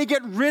try to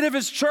get rid of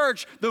his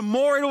church, the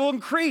more it will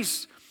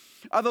increase.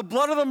 The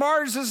blood of the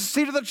martyrs is the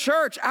seed of the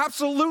church.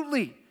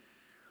 Absolutely.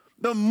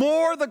 The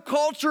more the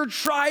culture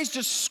tries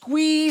to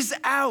squeeze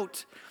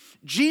out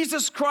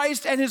Jesus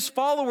Christ and his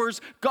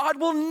followers, God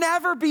will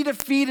never be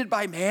defeated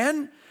by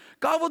man.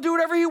 God will do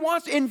whatever he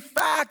wants. In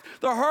fact,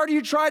 the harder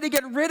you try to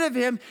get rid of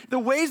him, the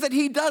ways that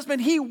he does, man,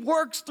 he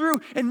works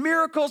through in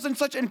miracles and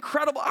such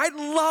incredible. I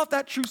love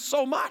that truth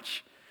so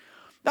much.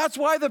 That's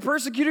why the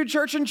persecuted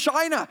church in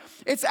China,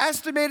 it's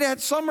estimated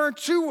at somewhere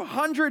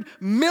 200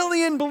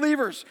 million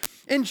believers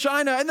in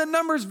China, and the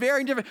numbers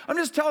vary different. I'm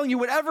just telling you,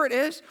 whatever it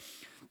is,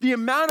 the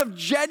amount of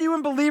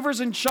genuine believers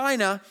in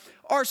China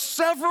are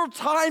several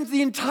times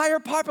the entire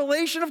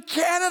population of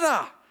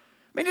Canada. I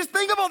mean, just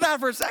think about that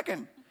for a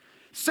second.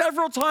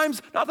 Several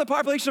times, not the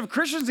population of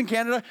Christians in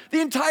Canada, the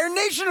entire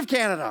nation of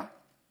Canada.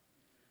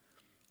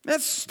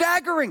 That's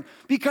staggering,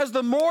 because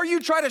the more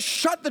you try to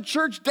shut the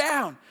church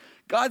down,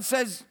 God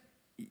says,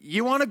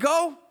 you want to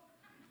go?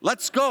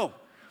 Let's go.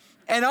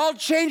 And I'll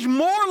change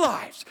more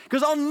lives,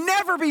 because I'll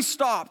never be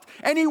stopped,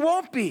 and he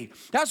won't be.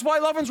 That's why,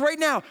 loved ones, right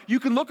now,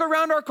 you can look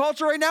around our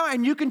culture right now,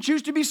 and you can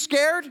choose to be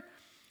scared,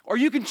 or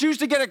you can choose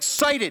to get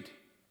excited.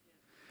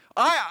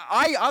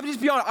 I'll just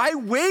be honest, I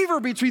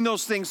waver between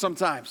those things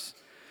sometimes.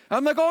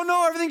 I'm like, oh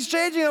no, everything's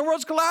changing, the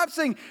world's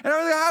collapsing, and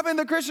everything happened in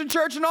the Christian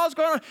church, and all that's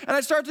going on. And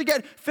I start to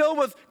get filled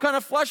with kind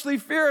of fleshly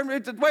fear. And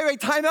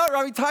wait, time out,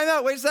 Robbie, time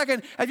out. Wait a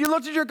second. Have you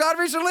looked at your God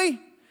recently?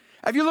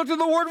 Have you looked at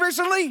the Word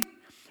recently?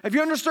 Have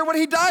you understood what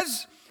he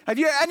does? Have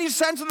you any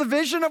sense of the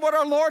vision of what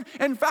our Lord?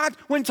 In fact,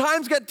 when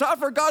times get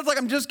tougher, God's like,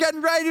 I'm just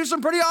getting ready to do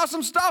some pretty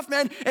awesome stuff,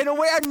 man, in a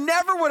way I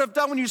never would have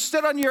done when you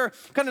sit on your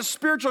kind of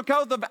spiritual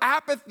couch of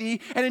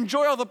apathy and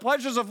enjoy all the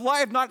pleasures of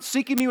life, not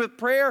seeking me with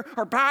prayer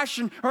or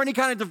passion or any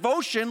kind of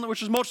devotion,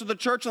 which is most of the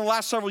church in the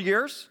last several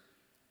years.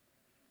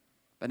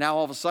 But now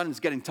all of a sudden it's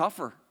getting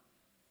tougher.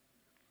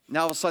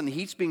 Now all of a sudden the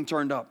heat's being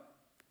turned up.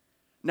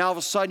 Now all of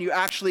a sudden you're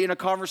actually in a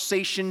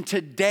conversation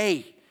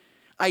today,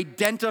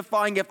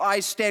 identifying if I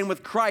stand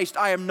with Christ,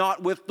 I am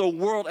not with the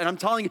world. And I'm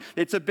telling you,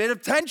 it's a bit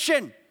of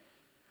tension.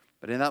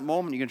 But in that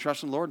moment, you can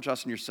trust in the Lord and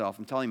trust in yourself.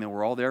 I'm telling you, man,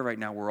 we're all there right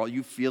now.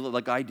 You feel it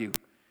like I do.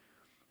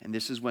 And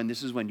this is when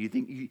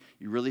you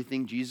really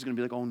think Jesus is going to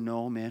be like, oh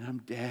no, man, I'm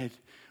dead.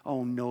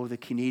 Oh no, the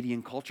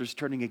Canadian culture is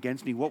turning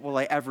against me. What will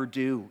I ever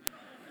do?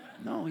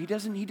 No, he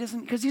doesn't,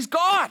 because he's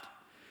God.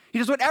 He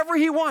does whatever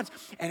he wants.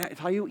 And I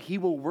tell you, he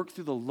will work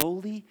through the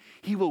lowly.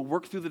 He will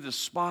work through the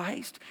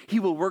despised. He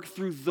will work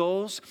through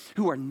those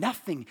who are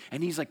nothing.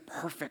 And he's like,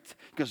 perfect.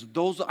 Because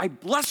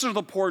blessed are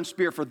the poor in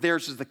spirit, for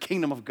theirs is the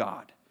kingdom of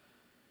God.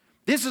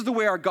 This is the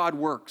way our God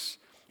works.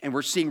 And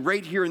we're seeing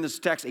right here in this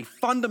text a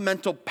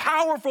fundamental,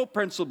 powerful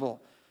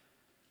principle.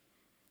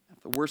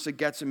 The worse it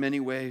gets in many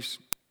ways,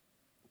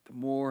 the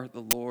more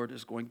the Lord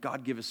is going,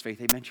 God, give us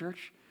faith. Amen,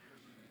 church?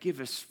 give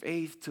us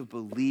faith to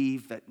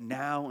believe that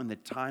now in the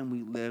time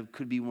we live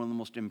could be one of the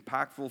most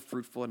impactful,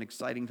 fruitful, and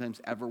exciting times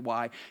ever.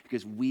 Why?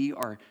 Because we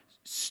are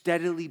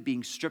steadily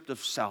being stripped of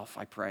self,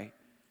 I pray,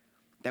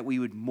 that we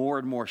would more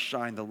and more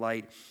shine the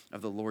light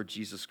of the Lord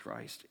Jesus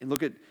Christ. And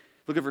look at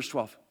verse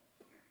 12.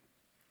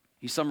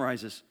 He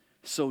summarizes,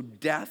 so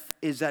death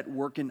is at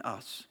work in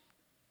us,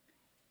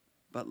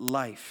 but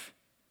life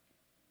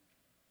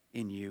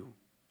in you.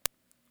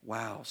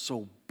 Wow.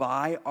 So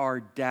by our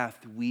death,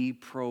 we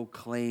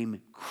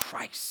proclaim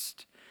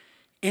Christ.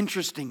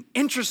 Interesting.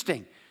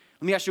 Let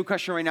me ask you a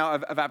question right now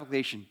of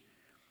application.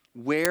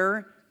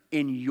 Where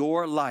in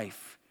your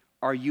life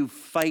are you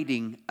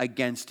fighting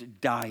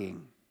against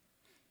dying?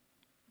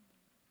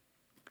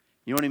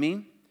 You know what I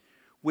mean?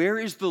 Where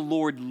is the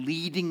Lord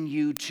leading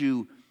you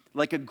to,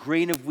 like a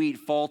grain of wheat,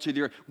 fall to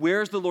the earth?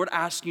 Where is the Lord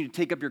asking you to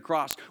take up your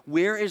cross?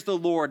 Where is the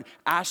Lord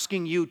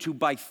asking you to,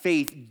 by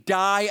faith,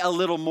 die a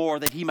little more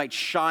that he might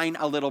shine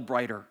a little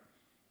brighter?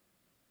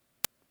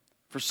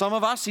 For some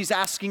of us, he's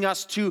asking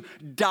us to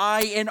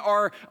die in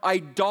our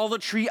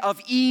idolatry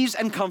of ease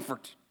and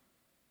comfort.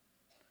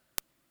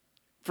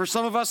 For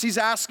some of us, he's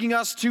asking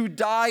us to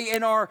die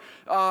in our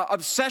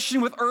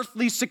obsession with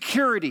earthly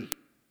security.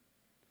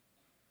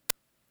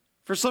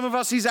 For some of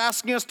us, he's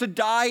asking us to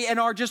die in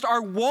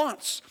our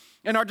wants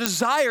and our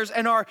desires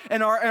and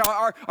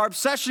our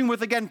obsession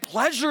with, again,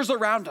 pleasures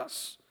around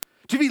us,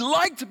 to be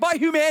liked by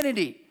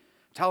humanity.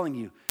 I'm telling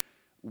you,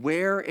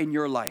 where in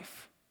your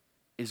life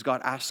is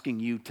God asking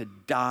you to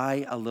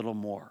die a little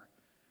more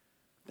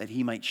that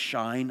he might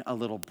shine a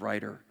little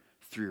brighter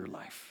through your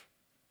life?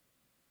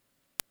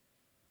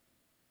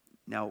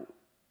 Now,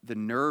 the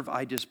nerve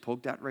I just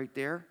poked at right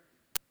there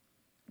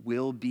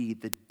will be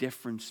the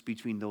difference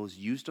between those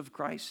used of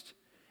Christ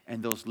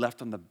and those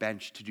left on the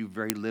bench to do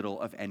very little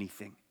of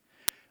anything.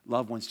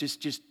 Loved ones,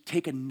 just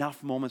take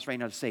enough moments right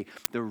now to say,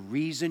 the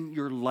reason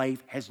your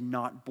life has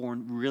not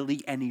borne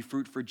really any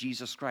fruit for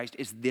Jesus Christ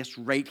is this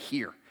right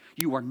here.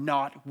 You are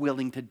not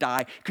willing to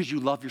die because you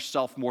love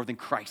yourself more than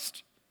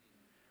Christ.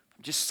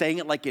 I'm just saying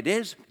it like it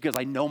is because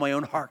I know my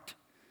own heart.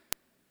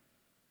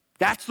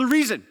 That's the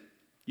reason.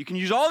 You can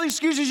use all the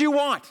excuses you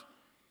want.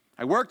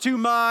 I work too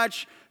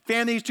much.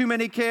 Families, too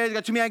many kids,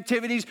 got too many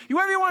activities.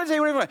 Whatever you want to say,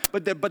 whatever you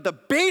want. But the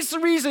base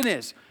reason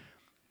is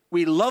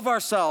we love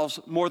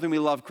ourselves more than we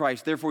love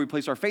Christ. Therefore, we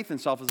place our faith in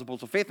self as opposed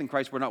to faith in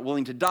Christ. We're not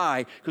willing to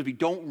die because we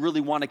don't really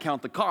want to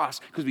count the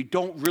cost, because we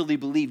don't really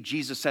believe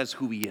Jesus says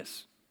who he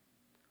is.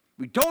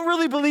 We don't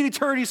really believe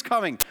eternity's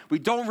coming. We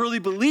don't really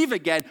believe,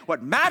 again,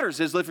 what matters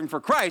is living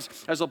for Christ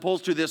as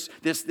opposed to this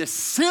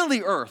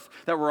silly earth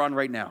that we're on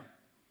right now.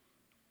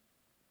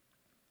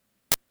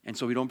 And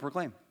so we don't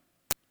proclaim.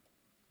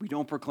 We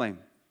don't proclaim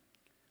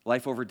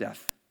life over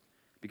death,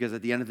 because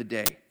at the end of the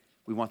day,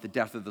 we want the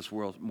death of this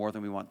world more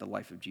than we want the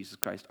life of Jesus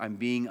Christ. I'm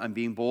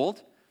being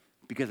bold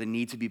because it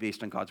needs to be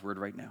based on God's word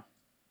right now.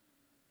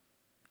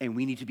 And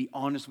we need to be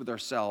honest with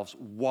ourselves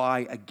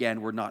why,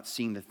 again, we're not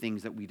seeing the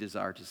things that we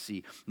desire to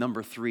see.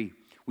 Number 3,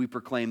 we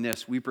proclaim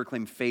this. We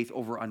proclaim faith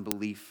over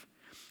unbelief.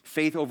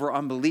 Faith over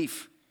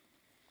unbelief.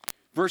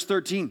 Verse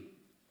 13.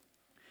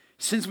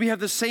 Since we have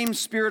the same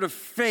spirit of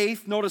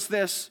faith, notice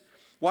this.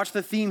 Watch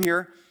the theme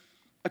here.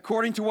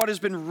 According to what has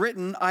been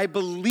written, I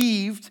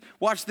believed.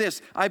 Watch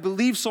this. I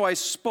believed, so I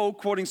spoke,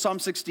 quoting Psalm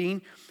 16.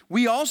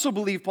 We also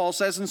believe, Paul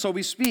says, and so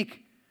we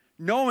speak,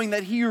 knowing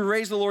that he who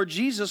raised the Lord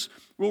Jesus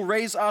will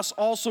raise us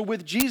also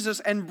with Jesus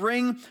and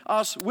bring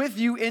us with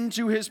you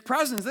into his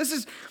presence.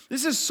 This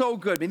is so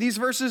good. I mean, these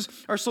verses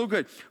are so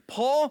good.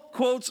 Paul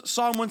quotes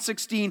Psalm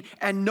 116,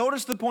 and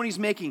notice the point he's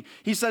making.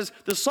 He says,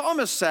 the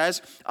psalmist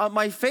says,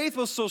 my faith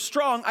was so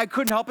strong, I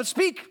couldn't help but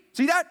speak.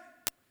 See that?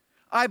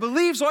 I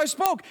believe, so I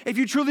spoke. If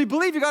you truly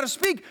believe, you got to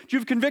speak. Do you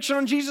have conviction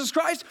on Jesus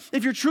Christ?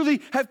 If you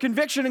truly have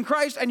conviction in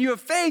Christ and you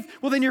have faith,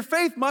 well, then your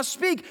faith must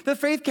speak. The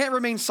faith can't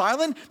remain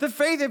silent. The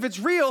faith, if it's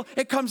real,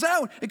 it comes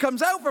out. It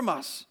comes out from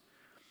us.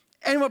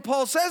 And what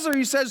Paul says there,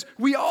 he says,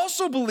 we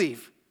also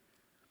believe.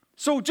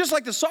 So just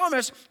like the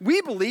psalmist,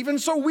 we believe, and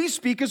so we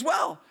speak as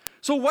well.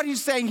 So what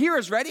he's saying here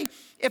is, ready?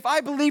 If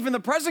I believe in the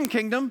present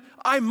kingdom,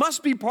 I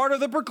must be part of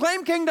the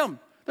proclaimed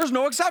kingdom. There's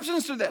no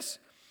exceptions to this.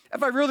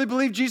 If I really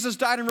believe Jesus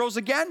died and rose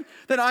again,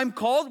 then I'm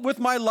called with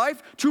my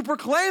life to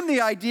proclaim the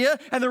idea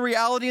and the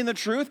reality and the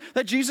truth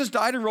that Jesus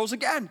died and rose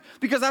again.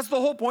 Because that's the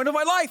whole point of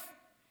my life.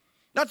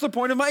 That's the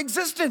point of my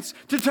existence,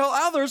 to tell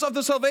others of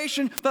the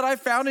salvation that I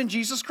found in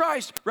Jesus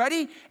Christ.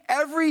 Ready?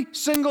 Every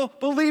single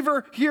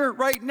believer here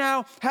right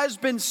now has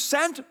been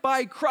sent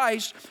by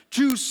Christ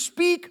to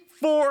speak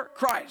for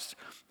Christ.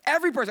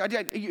 Every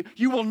person.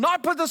 You will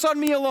not put this on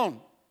me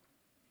alone.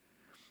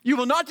 You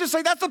will not just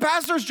say, that's the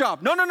pastor's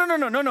job. No.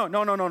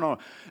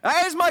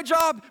 That is my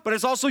job, but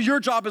it's also your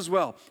job as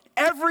well.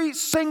 Every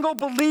single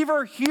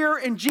believer here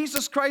in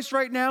Jesus Christ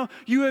right now,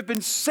 you have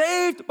been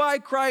saved by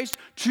Christ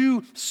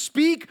to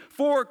speak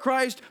for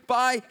Christ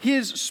by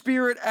his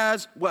Spirit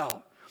as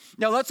well.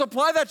 Now let's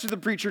apply that to the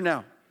preacher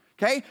now,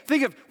 okay?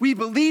 Think of, we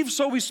believe,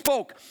 so we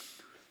spoke.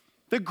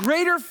 the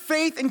greater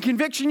faith and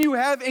conviction you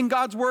have in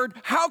God's word,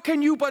 how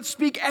can you but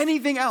speak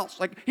anything else?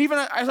 Like, even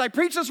as I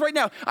preach this right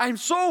now, I am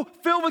so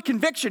filled with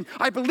conviction.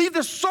 I believe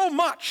this so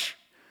much.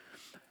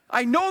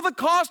 I know the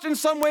cost in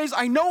some ways.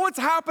 I know what's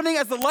happening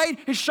as the light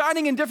is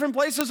shining in different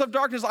places of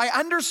darkness. I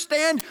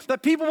understand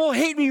that people will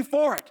hate me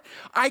for it.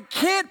 I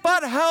can't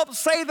but help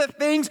say the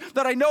things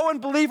that I know and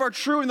believe are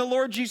true in the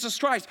Lord Jesus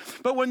Christ.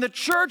 But when the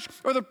church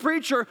or the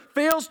preacher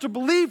fails to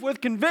believe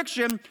with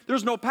conviction,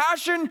 there's no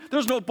passion,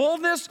 there's no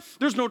boldness,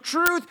 there's no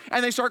truth,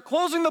 and they start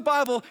closing the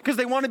Bible because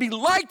they want to be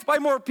liked by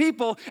more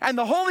people, and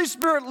the Holy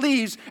Spirit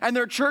leaves, and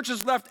their church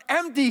is left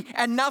empty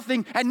and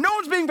nothing, and no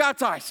one's being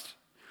baptized.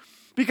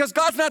 Because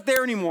God's not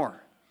there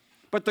anymore.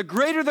 But the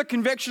greater the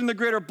conviction, the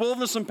greater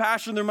boldness and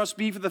passion there must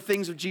be for the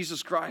things of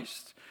Jesus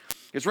Christ.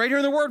 It's right here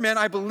in the word, man.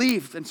 I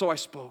believed, and so I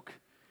spoke.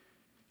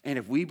 And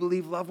if we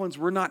believe, loved ones,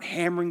 we're not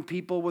hammering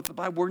people with the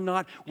Bible.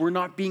 We're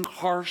not being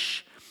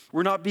harsh.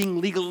 We're not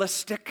being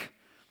legalistic.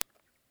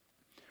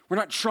 We're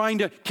not trying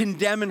to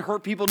condemn and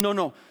hurt people.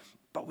 No.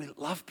 But we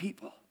love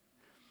people.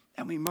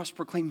 And we must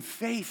proclaim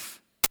faith.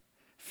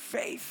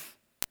 Faith.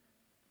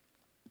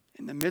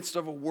 In the midst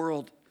of a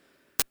world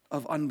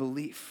of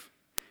unbelief.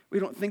 We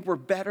don't think we're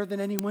better than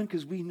anyone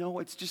because we know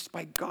it's just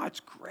by God's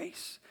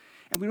grace.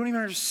 And we don't even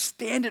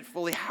understand it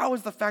fully. How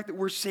is the fact that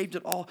we're saved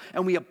at all?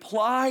 And we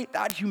apply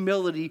that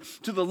humility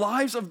to the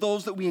lives of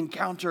those that we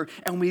encounter,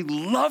 and we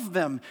love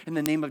them in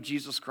the name of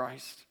Jesus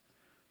Christ.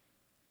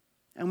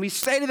 And we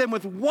say to them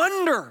with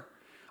wonder,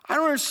 I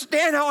don't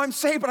understand how I'm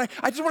saved, but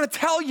I just want to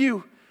tell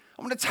you,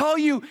 I want to tell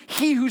you,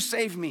 He who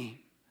saved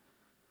me.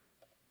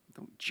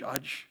 Don't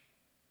judge.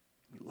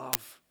 We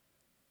love.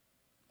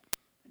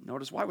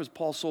 Notice, why was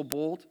Paul so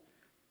bold?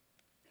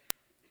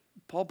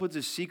 Paul puts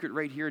his secret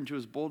right here into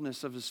his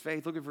boldness of his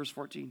faith. Look at verse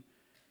 14.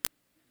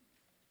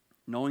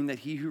 Knowing that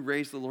he who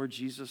raised the Lord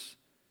Jesus,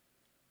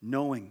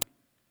 knowing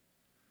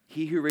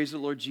he who raised the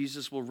Lord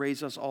Jesus will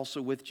raise us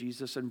also with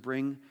Jesus and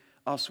bring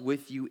us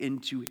with you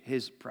into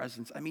his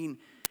presence. I mean,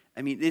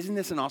 isn't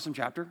this an awesome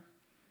chapter?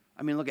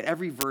 I mean, look at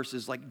every verse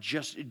is like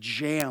just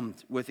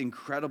jammed with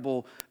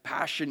incredible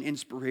passion,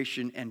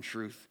 inspiration, and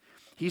truth.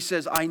 He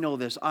says, I know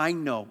this. I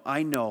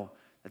know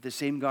that the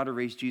same God who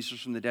raised Jesus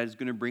from the dead is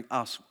going to bring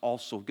us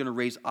also, going to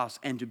raise us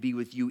and to be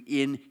with you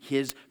in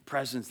his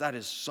presence. That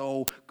is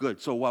so good.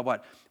 So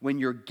what? When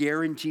you're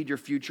guaranteed your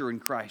future in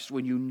Christ,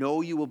 when you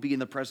know you will be in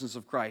the presence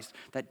of Christ,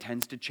 that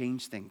tends to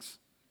change things.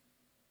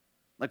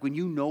 Like when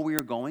you know where you're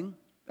going,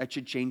 that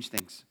should change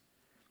things.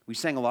 We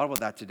sang a lot about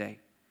that today.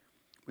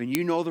 When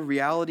you know the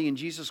reality in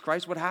Jesus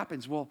Christ, what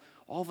happens? Well,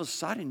 all of a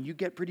sudden, you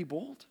get pretty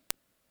bold.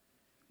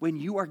 When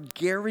you are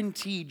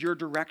guaranteed your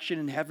direction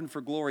in heaven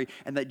for glory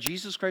and that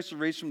Jesus Christ was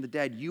raised from the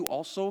dead, you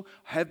also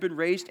have been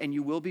raised and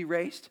you will be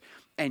raised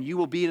and you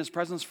will be in his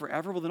presence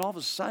forever. Well, then all of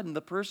a sudden,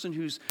 the person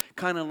who's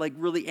kind of like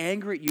really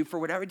angry at you for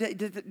whatever,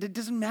 it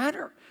doesn't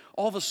matter.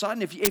 All of a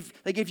sudden,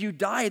 if you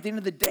die at the end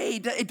of the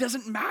day, it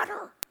doesn't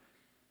matter.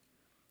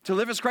 To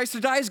live is Christ, to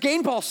die is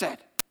gain, Paul said.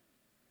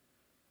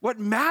 What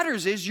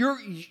matters is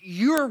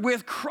you're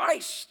with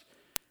Christ.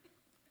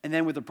 And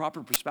then with the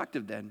proper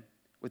perspective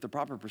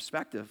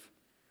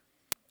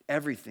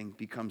everything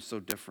becomes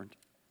so different.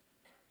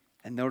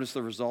 And notice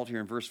the result here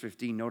in verse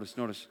 15.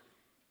 Notice.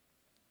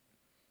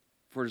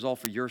 For it is all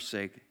for your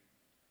sake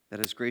that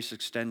as grace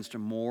extends to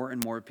more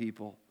and more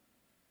people,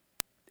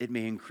 it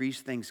may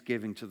increase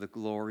thanksgiving to the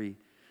glory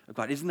of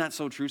God. Isn't that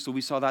so true? So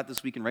we saw that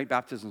this weekend, right?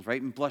 Baptisms,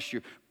 right? And bless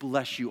you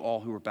all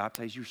who were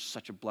baptized. You're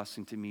such a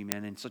blessing to me,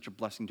 man, and such a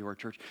blessing to our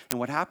church. And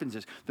what happens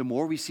is the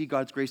more we see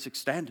God's grace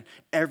extend,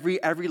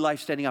 every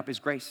life standing up is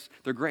grace.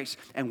 They're grace.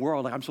 And we're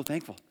all like, I'm so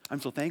thankful. I'm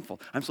so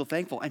thankful. I'm so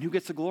thankful. And who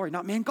gets the glory?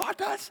 Not man, God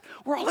does.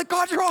 We're all like,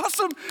 God, you're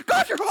awesome.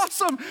 God, you're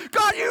awesome.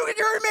 God,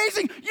 you're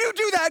amazing. You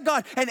do that,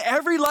 God. And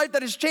every life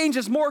that is changed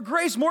is more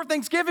grace, more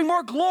thanksgiving,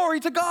 more glory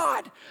to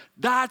God.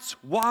 That's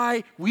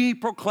why we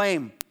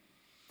proclaim.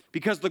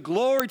 Because the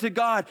glory to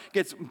God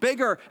gets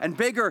bigger and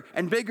bigger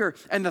and bigger,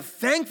 and the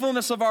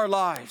thankfulness of our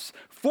lives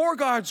for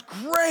God's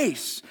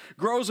grace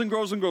grows and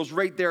grows and grows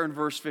right there in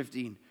verse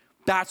 15.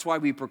 That's why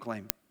we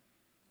proclaim.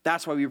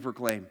 That's why we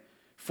proclaim.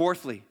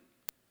 Fourthly,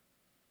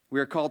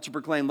 we are called to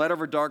proclaim light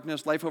over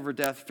darkness, life over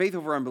death, faith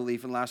over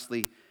unbelief, and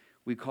lastly,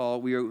 we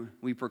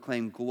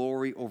proclaim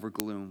glory over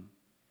gloom.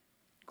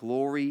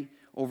 Glory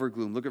over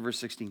gloom. Look at verse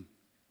 16.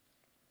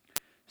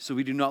 So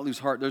we do not lose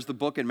heart. There's the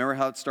book, and remember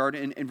how it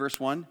started in verse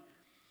 1?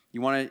 You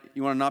want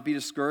to not be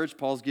discouraged?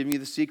 Paul's giving you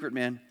the secret,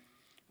 man.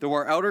 Though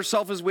our outer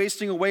self is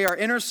wasting away, our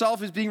inner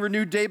self is being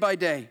renewed day by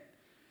day.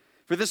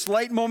 For this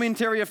light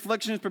momentary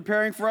affliction is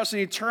preparing for us an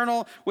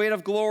eternal weight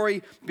of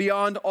glory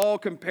beyond all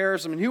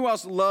comparison. And who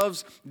else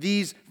loves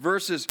these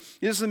verses?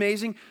 This is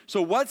amazing.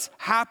 So what's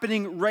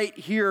happening right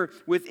here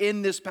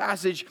within this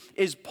passage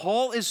is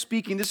Paul is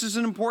speaking. This is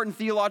an important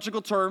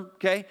theological term,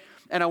 okay?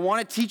 And I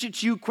want to teach it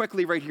to you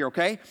quickly right here,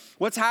 okay?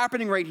 What's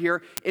happening right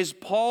here is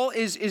Paul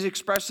is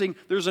expressing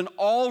there's an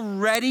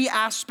already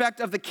aspect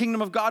of the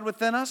kingdom of God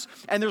within us,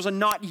 and there's a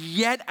not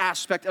yet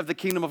aspect of the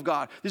kingdom of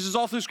God. This is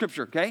all through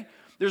Scripture, okay?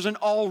 There's an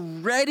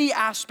already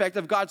aspect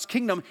of God's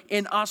kingdom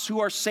in us who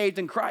are saved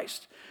in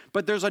Christ.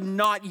 but there's a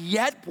not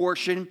yet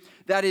portion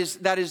that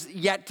is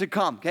yet to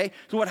come, okay?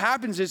 So what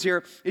happens is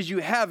you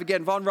have,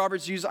 again, Von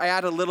Roberts used, I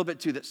add a little bit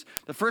to this.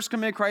 The first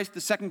coming of Christ,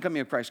 the second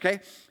coming of Christ, okay?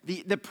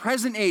 The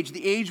present age,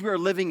 the age we are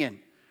living in,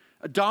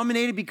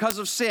 dominated because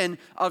of sin,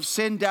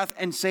 death,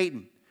 and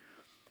Satan.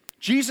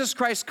 Jesus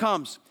Christ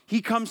comes.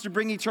 He comes to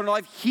bring eternal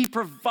life. He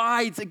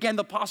provides, again,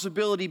 the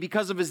possibility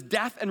because of his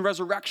death and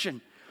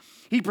resurrection.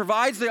 He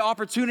provides the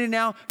opportunity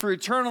now for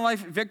eternal life,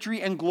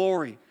 victory, and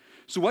glory.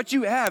 So what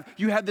you have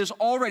this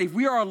already. If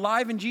we are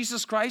alive in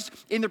Jesus Christ,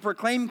 in the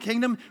proclaimed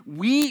kingdom,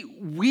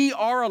 we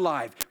are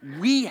alive.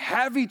 We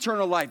have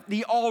eternal life,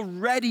 the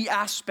already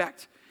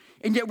aspect.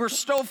 And yet we're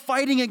still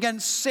fighting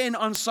against sin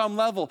on some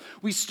level.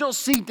 We still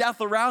see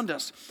death around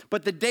us.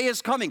 But the day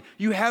is coming.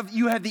 You have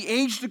the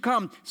age to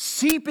come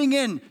seeping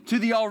in to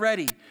the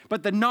already.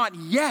 But the not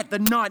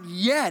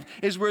yet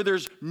is where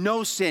there's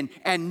no sin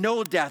and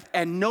no death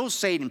and no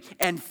Satan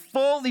and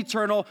full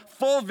eternal,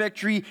 full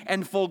victory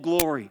and full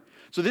glory.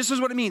 So this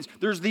is what it means.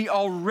 There's the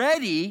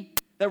already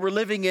that we're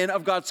living in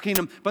of God's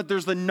kingdom, but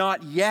there's the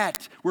not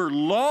yet. We're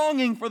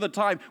longing for the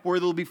time where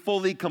it'll be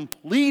fully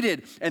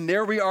completed. And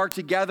there we are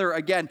together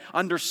again,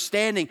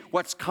 understanding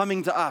what's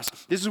coming to us.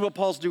 This is what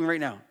Paul's doing right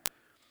now.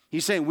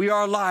 He's saying, we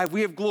are alive,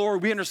 we have glory,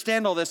 we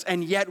understand all this,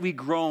 and yet we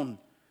groan.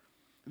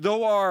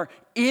 Though our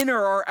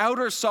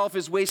outer self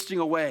is wasting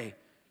away.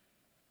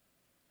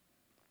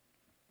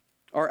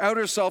 Our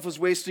outer self is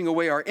wasting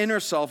away. Our inner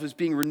self is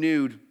being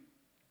renewed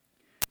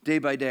day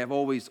by day. I've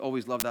always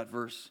loved that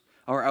verse.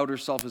 Our outer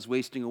self is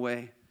wasting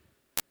away.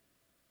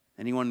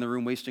 Anyone in the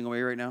room wasting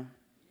away right now?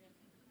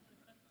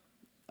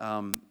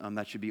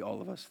 That should be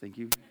all of us. Thank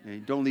you.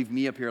 Don't leave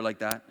me up here like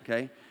that,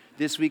 okay?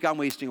 This week I'm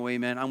wasting away,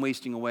 man. I'm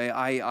wasting away.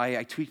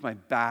 I tweaked my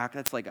back.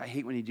 That's like, I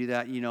hate when you do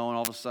that, and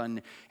all of a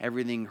sudden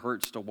everything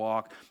hurts to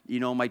walk.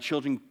 My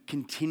children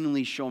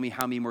continually show me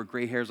how many more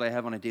gray hairs I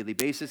have on a daily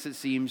basis, it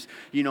seems.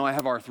 I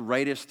have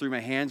arthritis through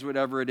my hands,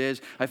 whatever it is.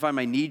 I find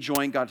my knee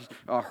joint got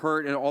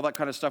hurt and all that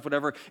kind of stuff,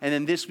 whatever. And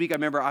then this week, I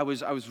remember I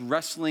was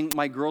wrestling.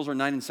 My girls are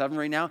 9 and 7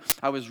 right now.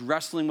 I was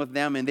wrestling with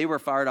them, and they were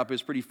fired up. It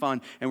was pretty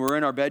fun. And we're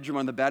in our bedroom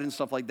on the bed and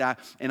stuff like that.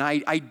 And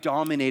I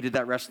dominated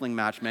that wrestling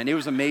match, man. It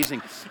was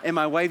amazing. And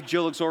my wife,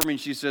 Jill, looks over me and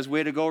she says,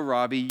 way to go,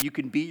 Robbie. You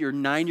can beat your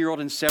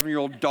 9-year-old and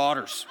 7-year-old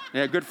daughters.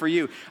 Yeah, good for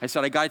you. I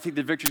said, I got to take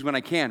the victories when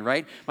I can,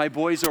 right? My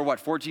boys are,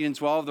 14 and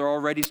 12. They're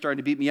already starting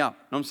to beat me up. You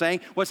know what I'm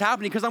saying? What's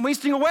happening? Because I'm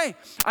wasting away.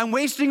 I'm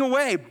wasting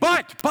away.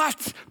 But,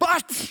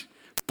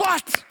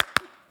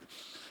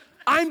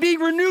 I'm being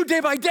renewed day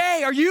by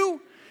day. Are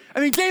you?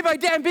 Day by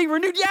day, I'm being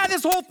renewed. Yeah,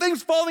 this whole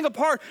thing's falling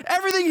apart.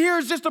 Everything here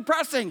is just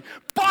depressing.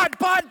 But,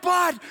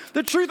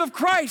 the truth of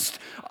Christ,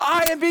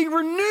 I am being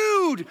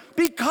renewed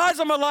because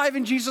I'm alive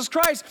in Jesus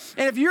Christ.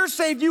 And if you're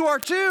saved, you are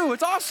too.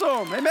 It's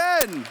awesome.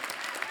 Amen.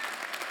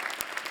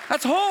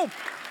 That's hope.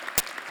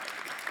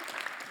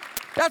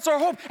 That's our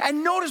hope.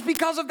 And notice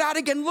because of that,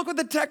 again, look what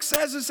the text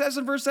says. It says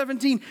in verse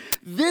 17,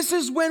 this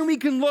is when we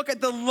can look at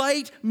the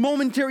light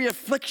momentary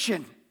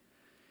affliction.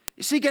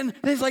 You see, again,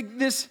 there's like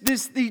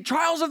the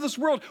trials of this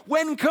world,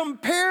 when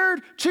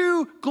compared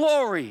to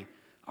glory,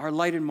 are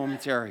light and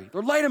momentary.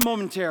 They're light and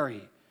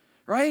momentary,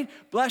 right?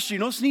 Bless you.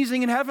 No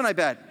sneezing in heaven, I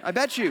bet. I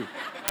bet you.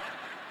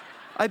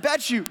 I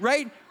bet you,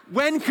 right?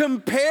 When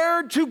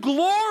compared to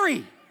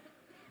glory,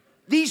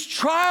 these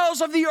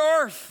trials of the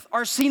earth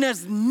are seen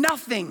as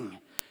nothing.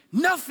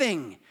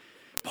 Nothing.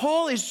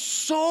 Paul is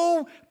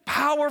so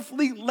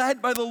powerfully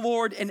led by the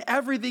Lord in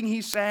everything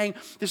he's saying.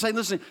 They're saying,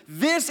 listen,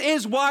 this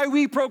is why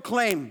we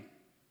proclaim.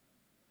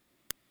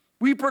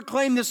 We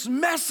proclaim this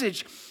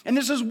message, and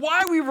this is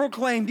why we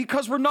proclaim,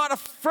 because we're not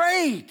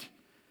afraid,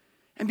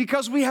 and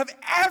because we have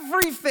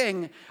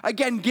everything,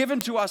 again, given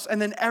to us, and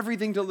then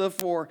everything to live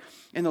for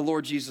in the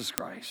Lord Jesus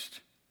Christ.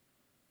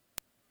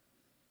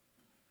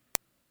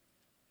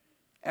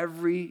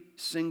 Every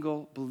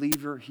single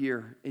believer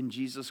here in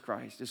Jesus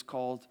Christ is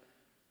called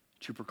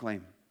to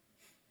proclaim.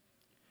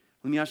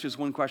 Let me ask you this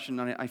one question,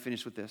 and I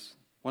finish with this.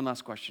 One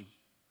last question.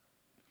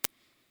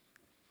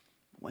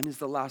 When is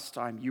the last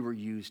time you were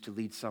used to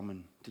lead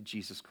someone to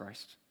Jesus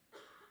Christ?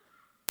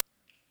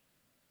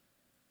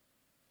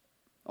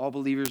 All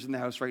believers in the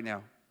house right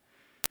now.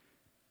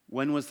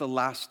 When was the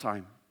last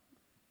time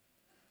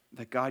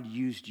that God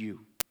used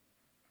you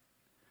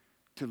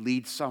to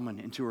lead someone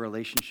into a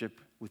relationship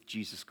with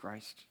Jesus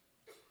Christ?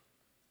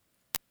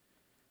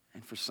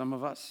 And for some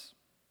of us,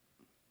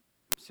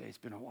 say it's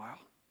been a while.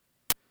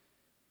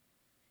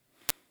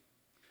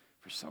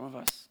 For some of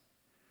us,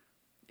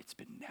 it's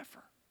been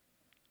never.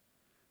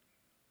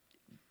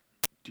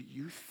 Do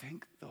you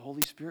think the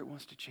Holy Spirit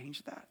wants to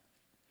change that?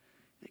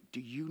 Do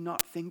you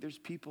not think there's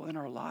people in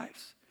our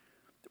lives?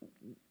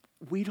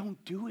 We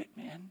don't do it,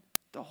 man.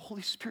 The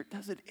Holy Spirit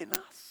does it in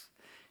us.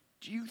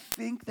 Do you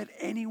think that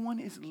anyone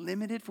is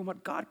limited from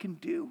what God can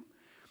do?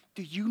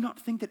 Do you not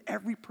think that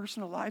every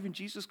person alive in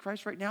Jesus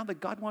Christ right now,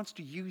 that God wants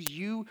to use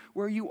you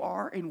where you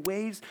are in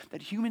ways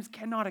that humans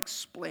cannot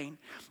explain?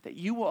 That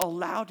you will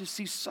allow to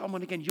see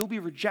someone, again, you'll be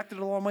rejected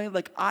along the way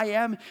like I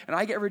am, and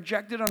I get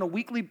rejected on a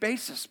weekly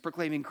basis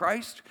proclaiming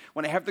Christ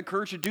when I have the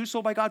courage to do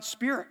so by God's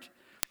Spirit.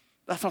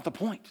 That's not the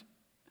point.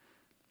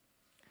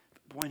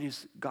 The point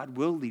is God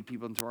will lead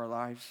people into our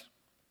lives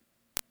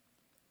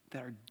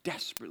that are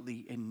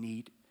desperately in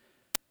need.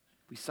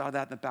 We saw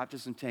that in the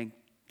baptism tank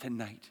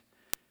tonight.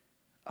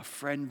 A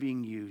friend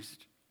being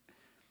used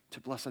to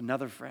bless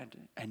another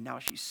friend, and now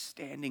she's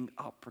standing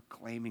up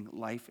proclaiming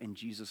life in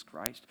Jesus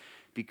Christ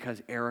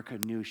because Erica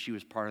knew she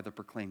was part of the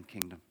proclaimed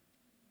kingdom.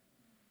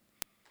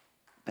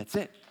 That's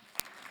it.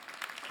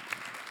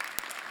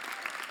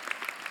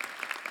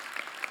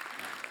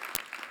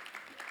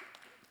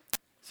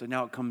 So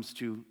now it comes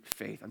to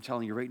faith. I'm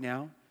telling you right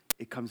now,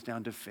 it comes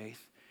down to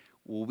faith.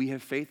 Will we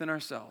have faith in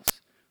ourselves,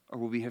 or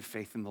will we have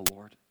faith in the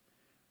Lord?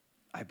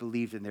 I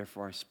believed and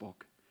therefore I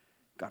spoke.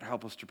 God,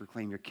 help us to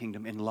proclaim your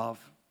kingdom in love,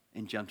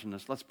 in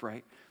gentleness. Let's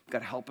pray.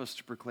 God, help us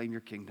to proclaim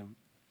your kingdom.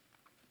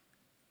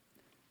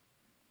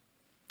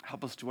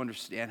 Help us to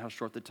understand how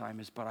short the time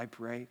is, but I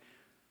pray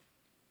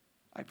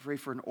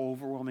for an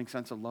overwhelming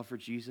sense of love for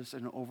Jesus,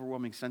 and an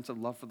overwhelming sense of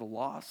love for the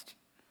lost,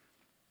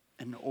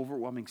 and an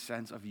overwhelming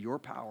sense of your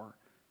power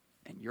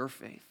and your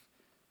faith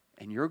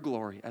and your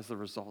glory as the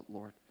result,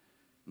 Lord,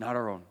 not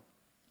our own.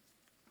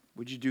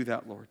 Would you do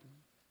that, Lord?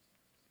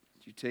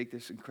 Would you take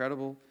this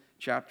incredible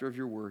chapter of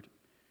your word,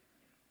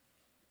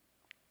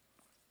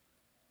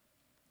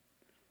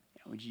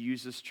 and would you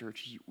use this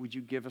church? Would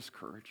you give us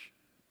courage?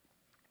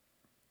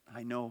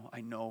 I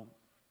know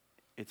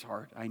it's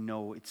hard. I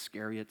know it's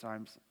scary at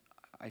times.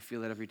 I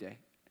feel it every day.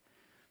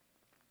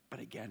 But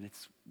again,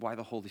 it's why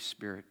the Holy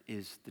Spirit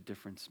is the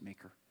difference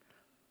maker.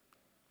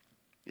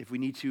 If we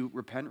need to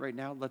repent right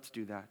now, let's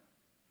do that.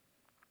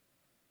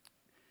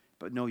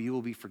 But no, you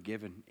will be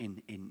forgiven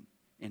in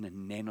a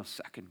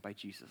nanosecond by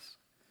Jesus.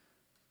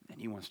 And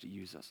he wants to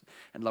use us.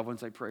 And loved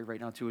ones, I pray right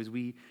now too, as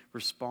we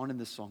respond in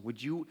this song,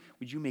 would you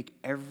make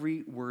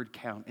every word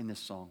count in this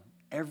song?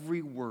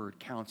 Every word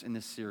counts in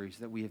this series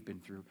that we have been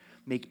through.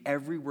 Make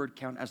every word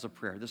count as a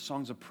prayer. This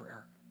song's a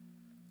prayer.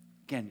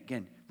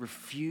 Again,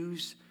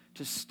 refuse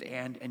to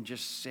stand and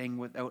just sing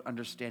without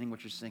understanding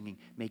what you're singing.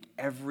 Make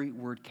every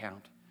word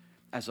count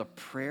as a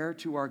prayer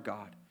to our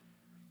God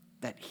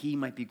that he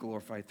might be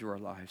glorified through our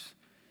lives.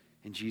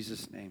 In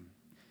Jesus' name,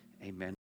 amen.